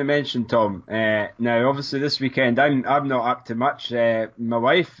was going to mention, Tom. Now, obviously, this weekend I'm not up to much. My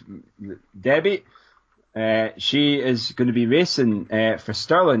wife, Debbie. She is going to be racing for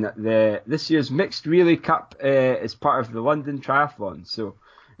Stirling at this year's Mixed Relay Cup as part of the London Triathlon. So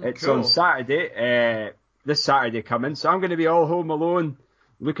it's cool. on Saturday, this Saturday coming. So I'm going to be all home alone,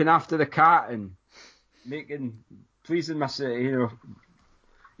 looking after the cat and pleasing myself,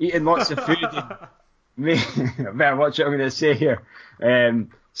 eating lots of food. I better watch what I'm going to say here.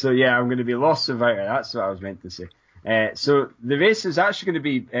 So yeah, I'm going to be lost without her. That's what I was meant to say. So the race is actually going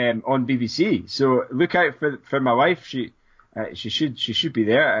to be on BBC. So look out for my wife. She should be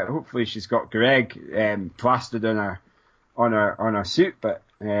there. Hopefully she's got Greg plastered on her suit. But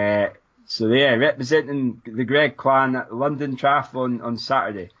so yeah, representing the Greg clan at London Triathlon on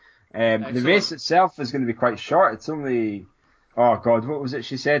Saturday. The race itself is going to be quite short. It's only, oh God, what was it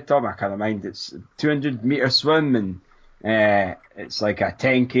she said, Tom? I can't mind. It's 200 metre swim, and it's like a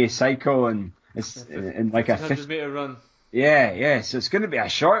 10k cycle, and it's in like a 100 metre run. Yeah. So it's going to be a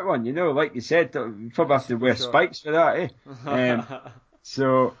short one, like you said. You probably have to wear spikes for that, eh?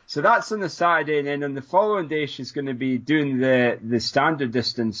 So that's on the Saturday, and then on the following day she's going to be doing the standard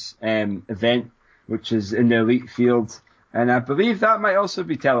distance event, which is in the elite field, and I believe that might also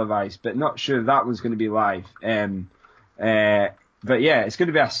be televised, but not sure if that was going to be live. But yeah, it's going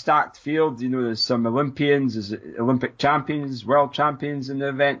to be a stacked field. There's some Olympians, there's Olympic champions, world champions in the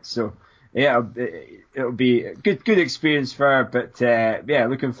event. So yeah, it'll be a good experience for her. But yeah,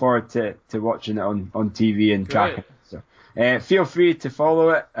 looking forward to watching it on TV and tracking it. So feel free to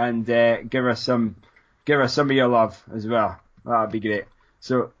follow it and give her some of your love as well. That'd be great.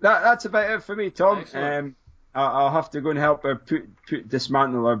 So that's about it for me, Tom. I'll have to go and help her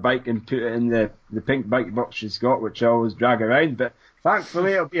dismantle her bike and put it in the pink bike box she's got, which I always drag around. But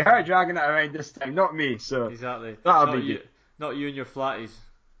thankfully, it'll be her dragging it around this time, not me. So exactly, that'll be good. Not you and your flatties.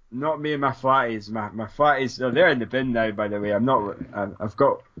 Not me and my flatties. My flatties, they're in the bin now. By the way, I've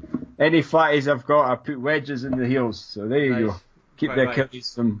got any flatties I've got. I put wedges in the heels. So there you go. Keep the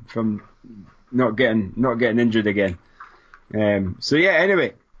Achilles from not getting injured again. So yeah.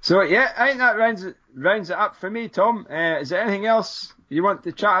 Anyway. So yeah, I think that rounds it up for me, Tom. Is there anything else you want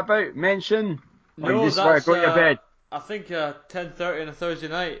to chat about, mention? No, that's where I go to bed. I think 10:30 on a Thursday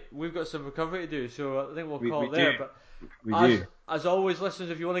night, we've got some recovery to do, so I think we'll call it there. But as always,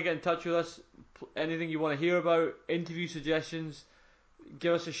 listeners, if you want to get in touch with us, anything you want to hear about, interview suggestions,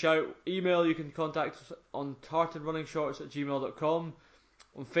 give us a shout. Email, you can contact us on tartanrunningshorts@gmail.com,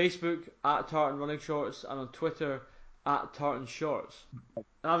 on Facebook @tartanrunningshorts, and on Twitter at Tartan Shorts.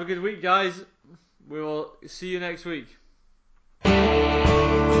 Have a good week, guys. We will see you next week.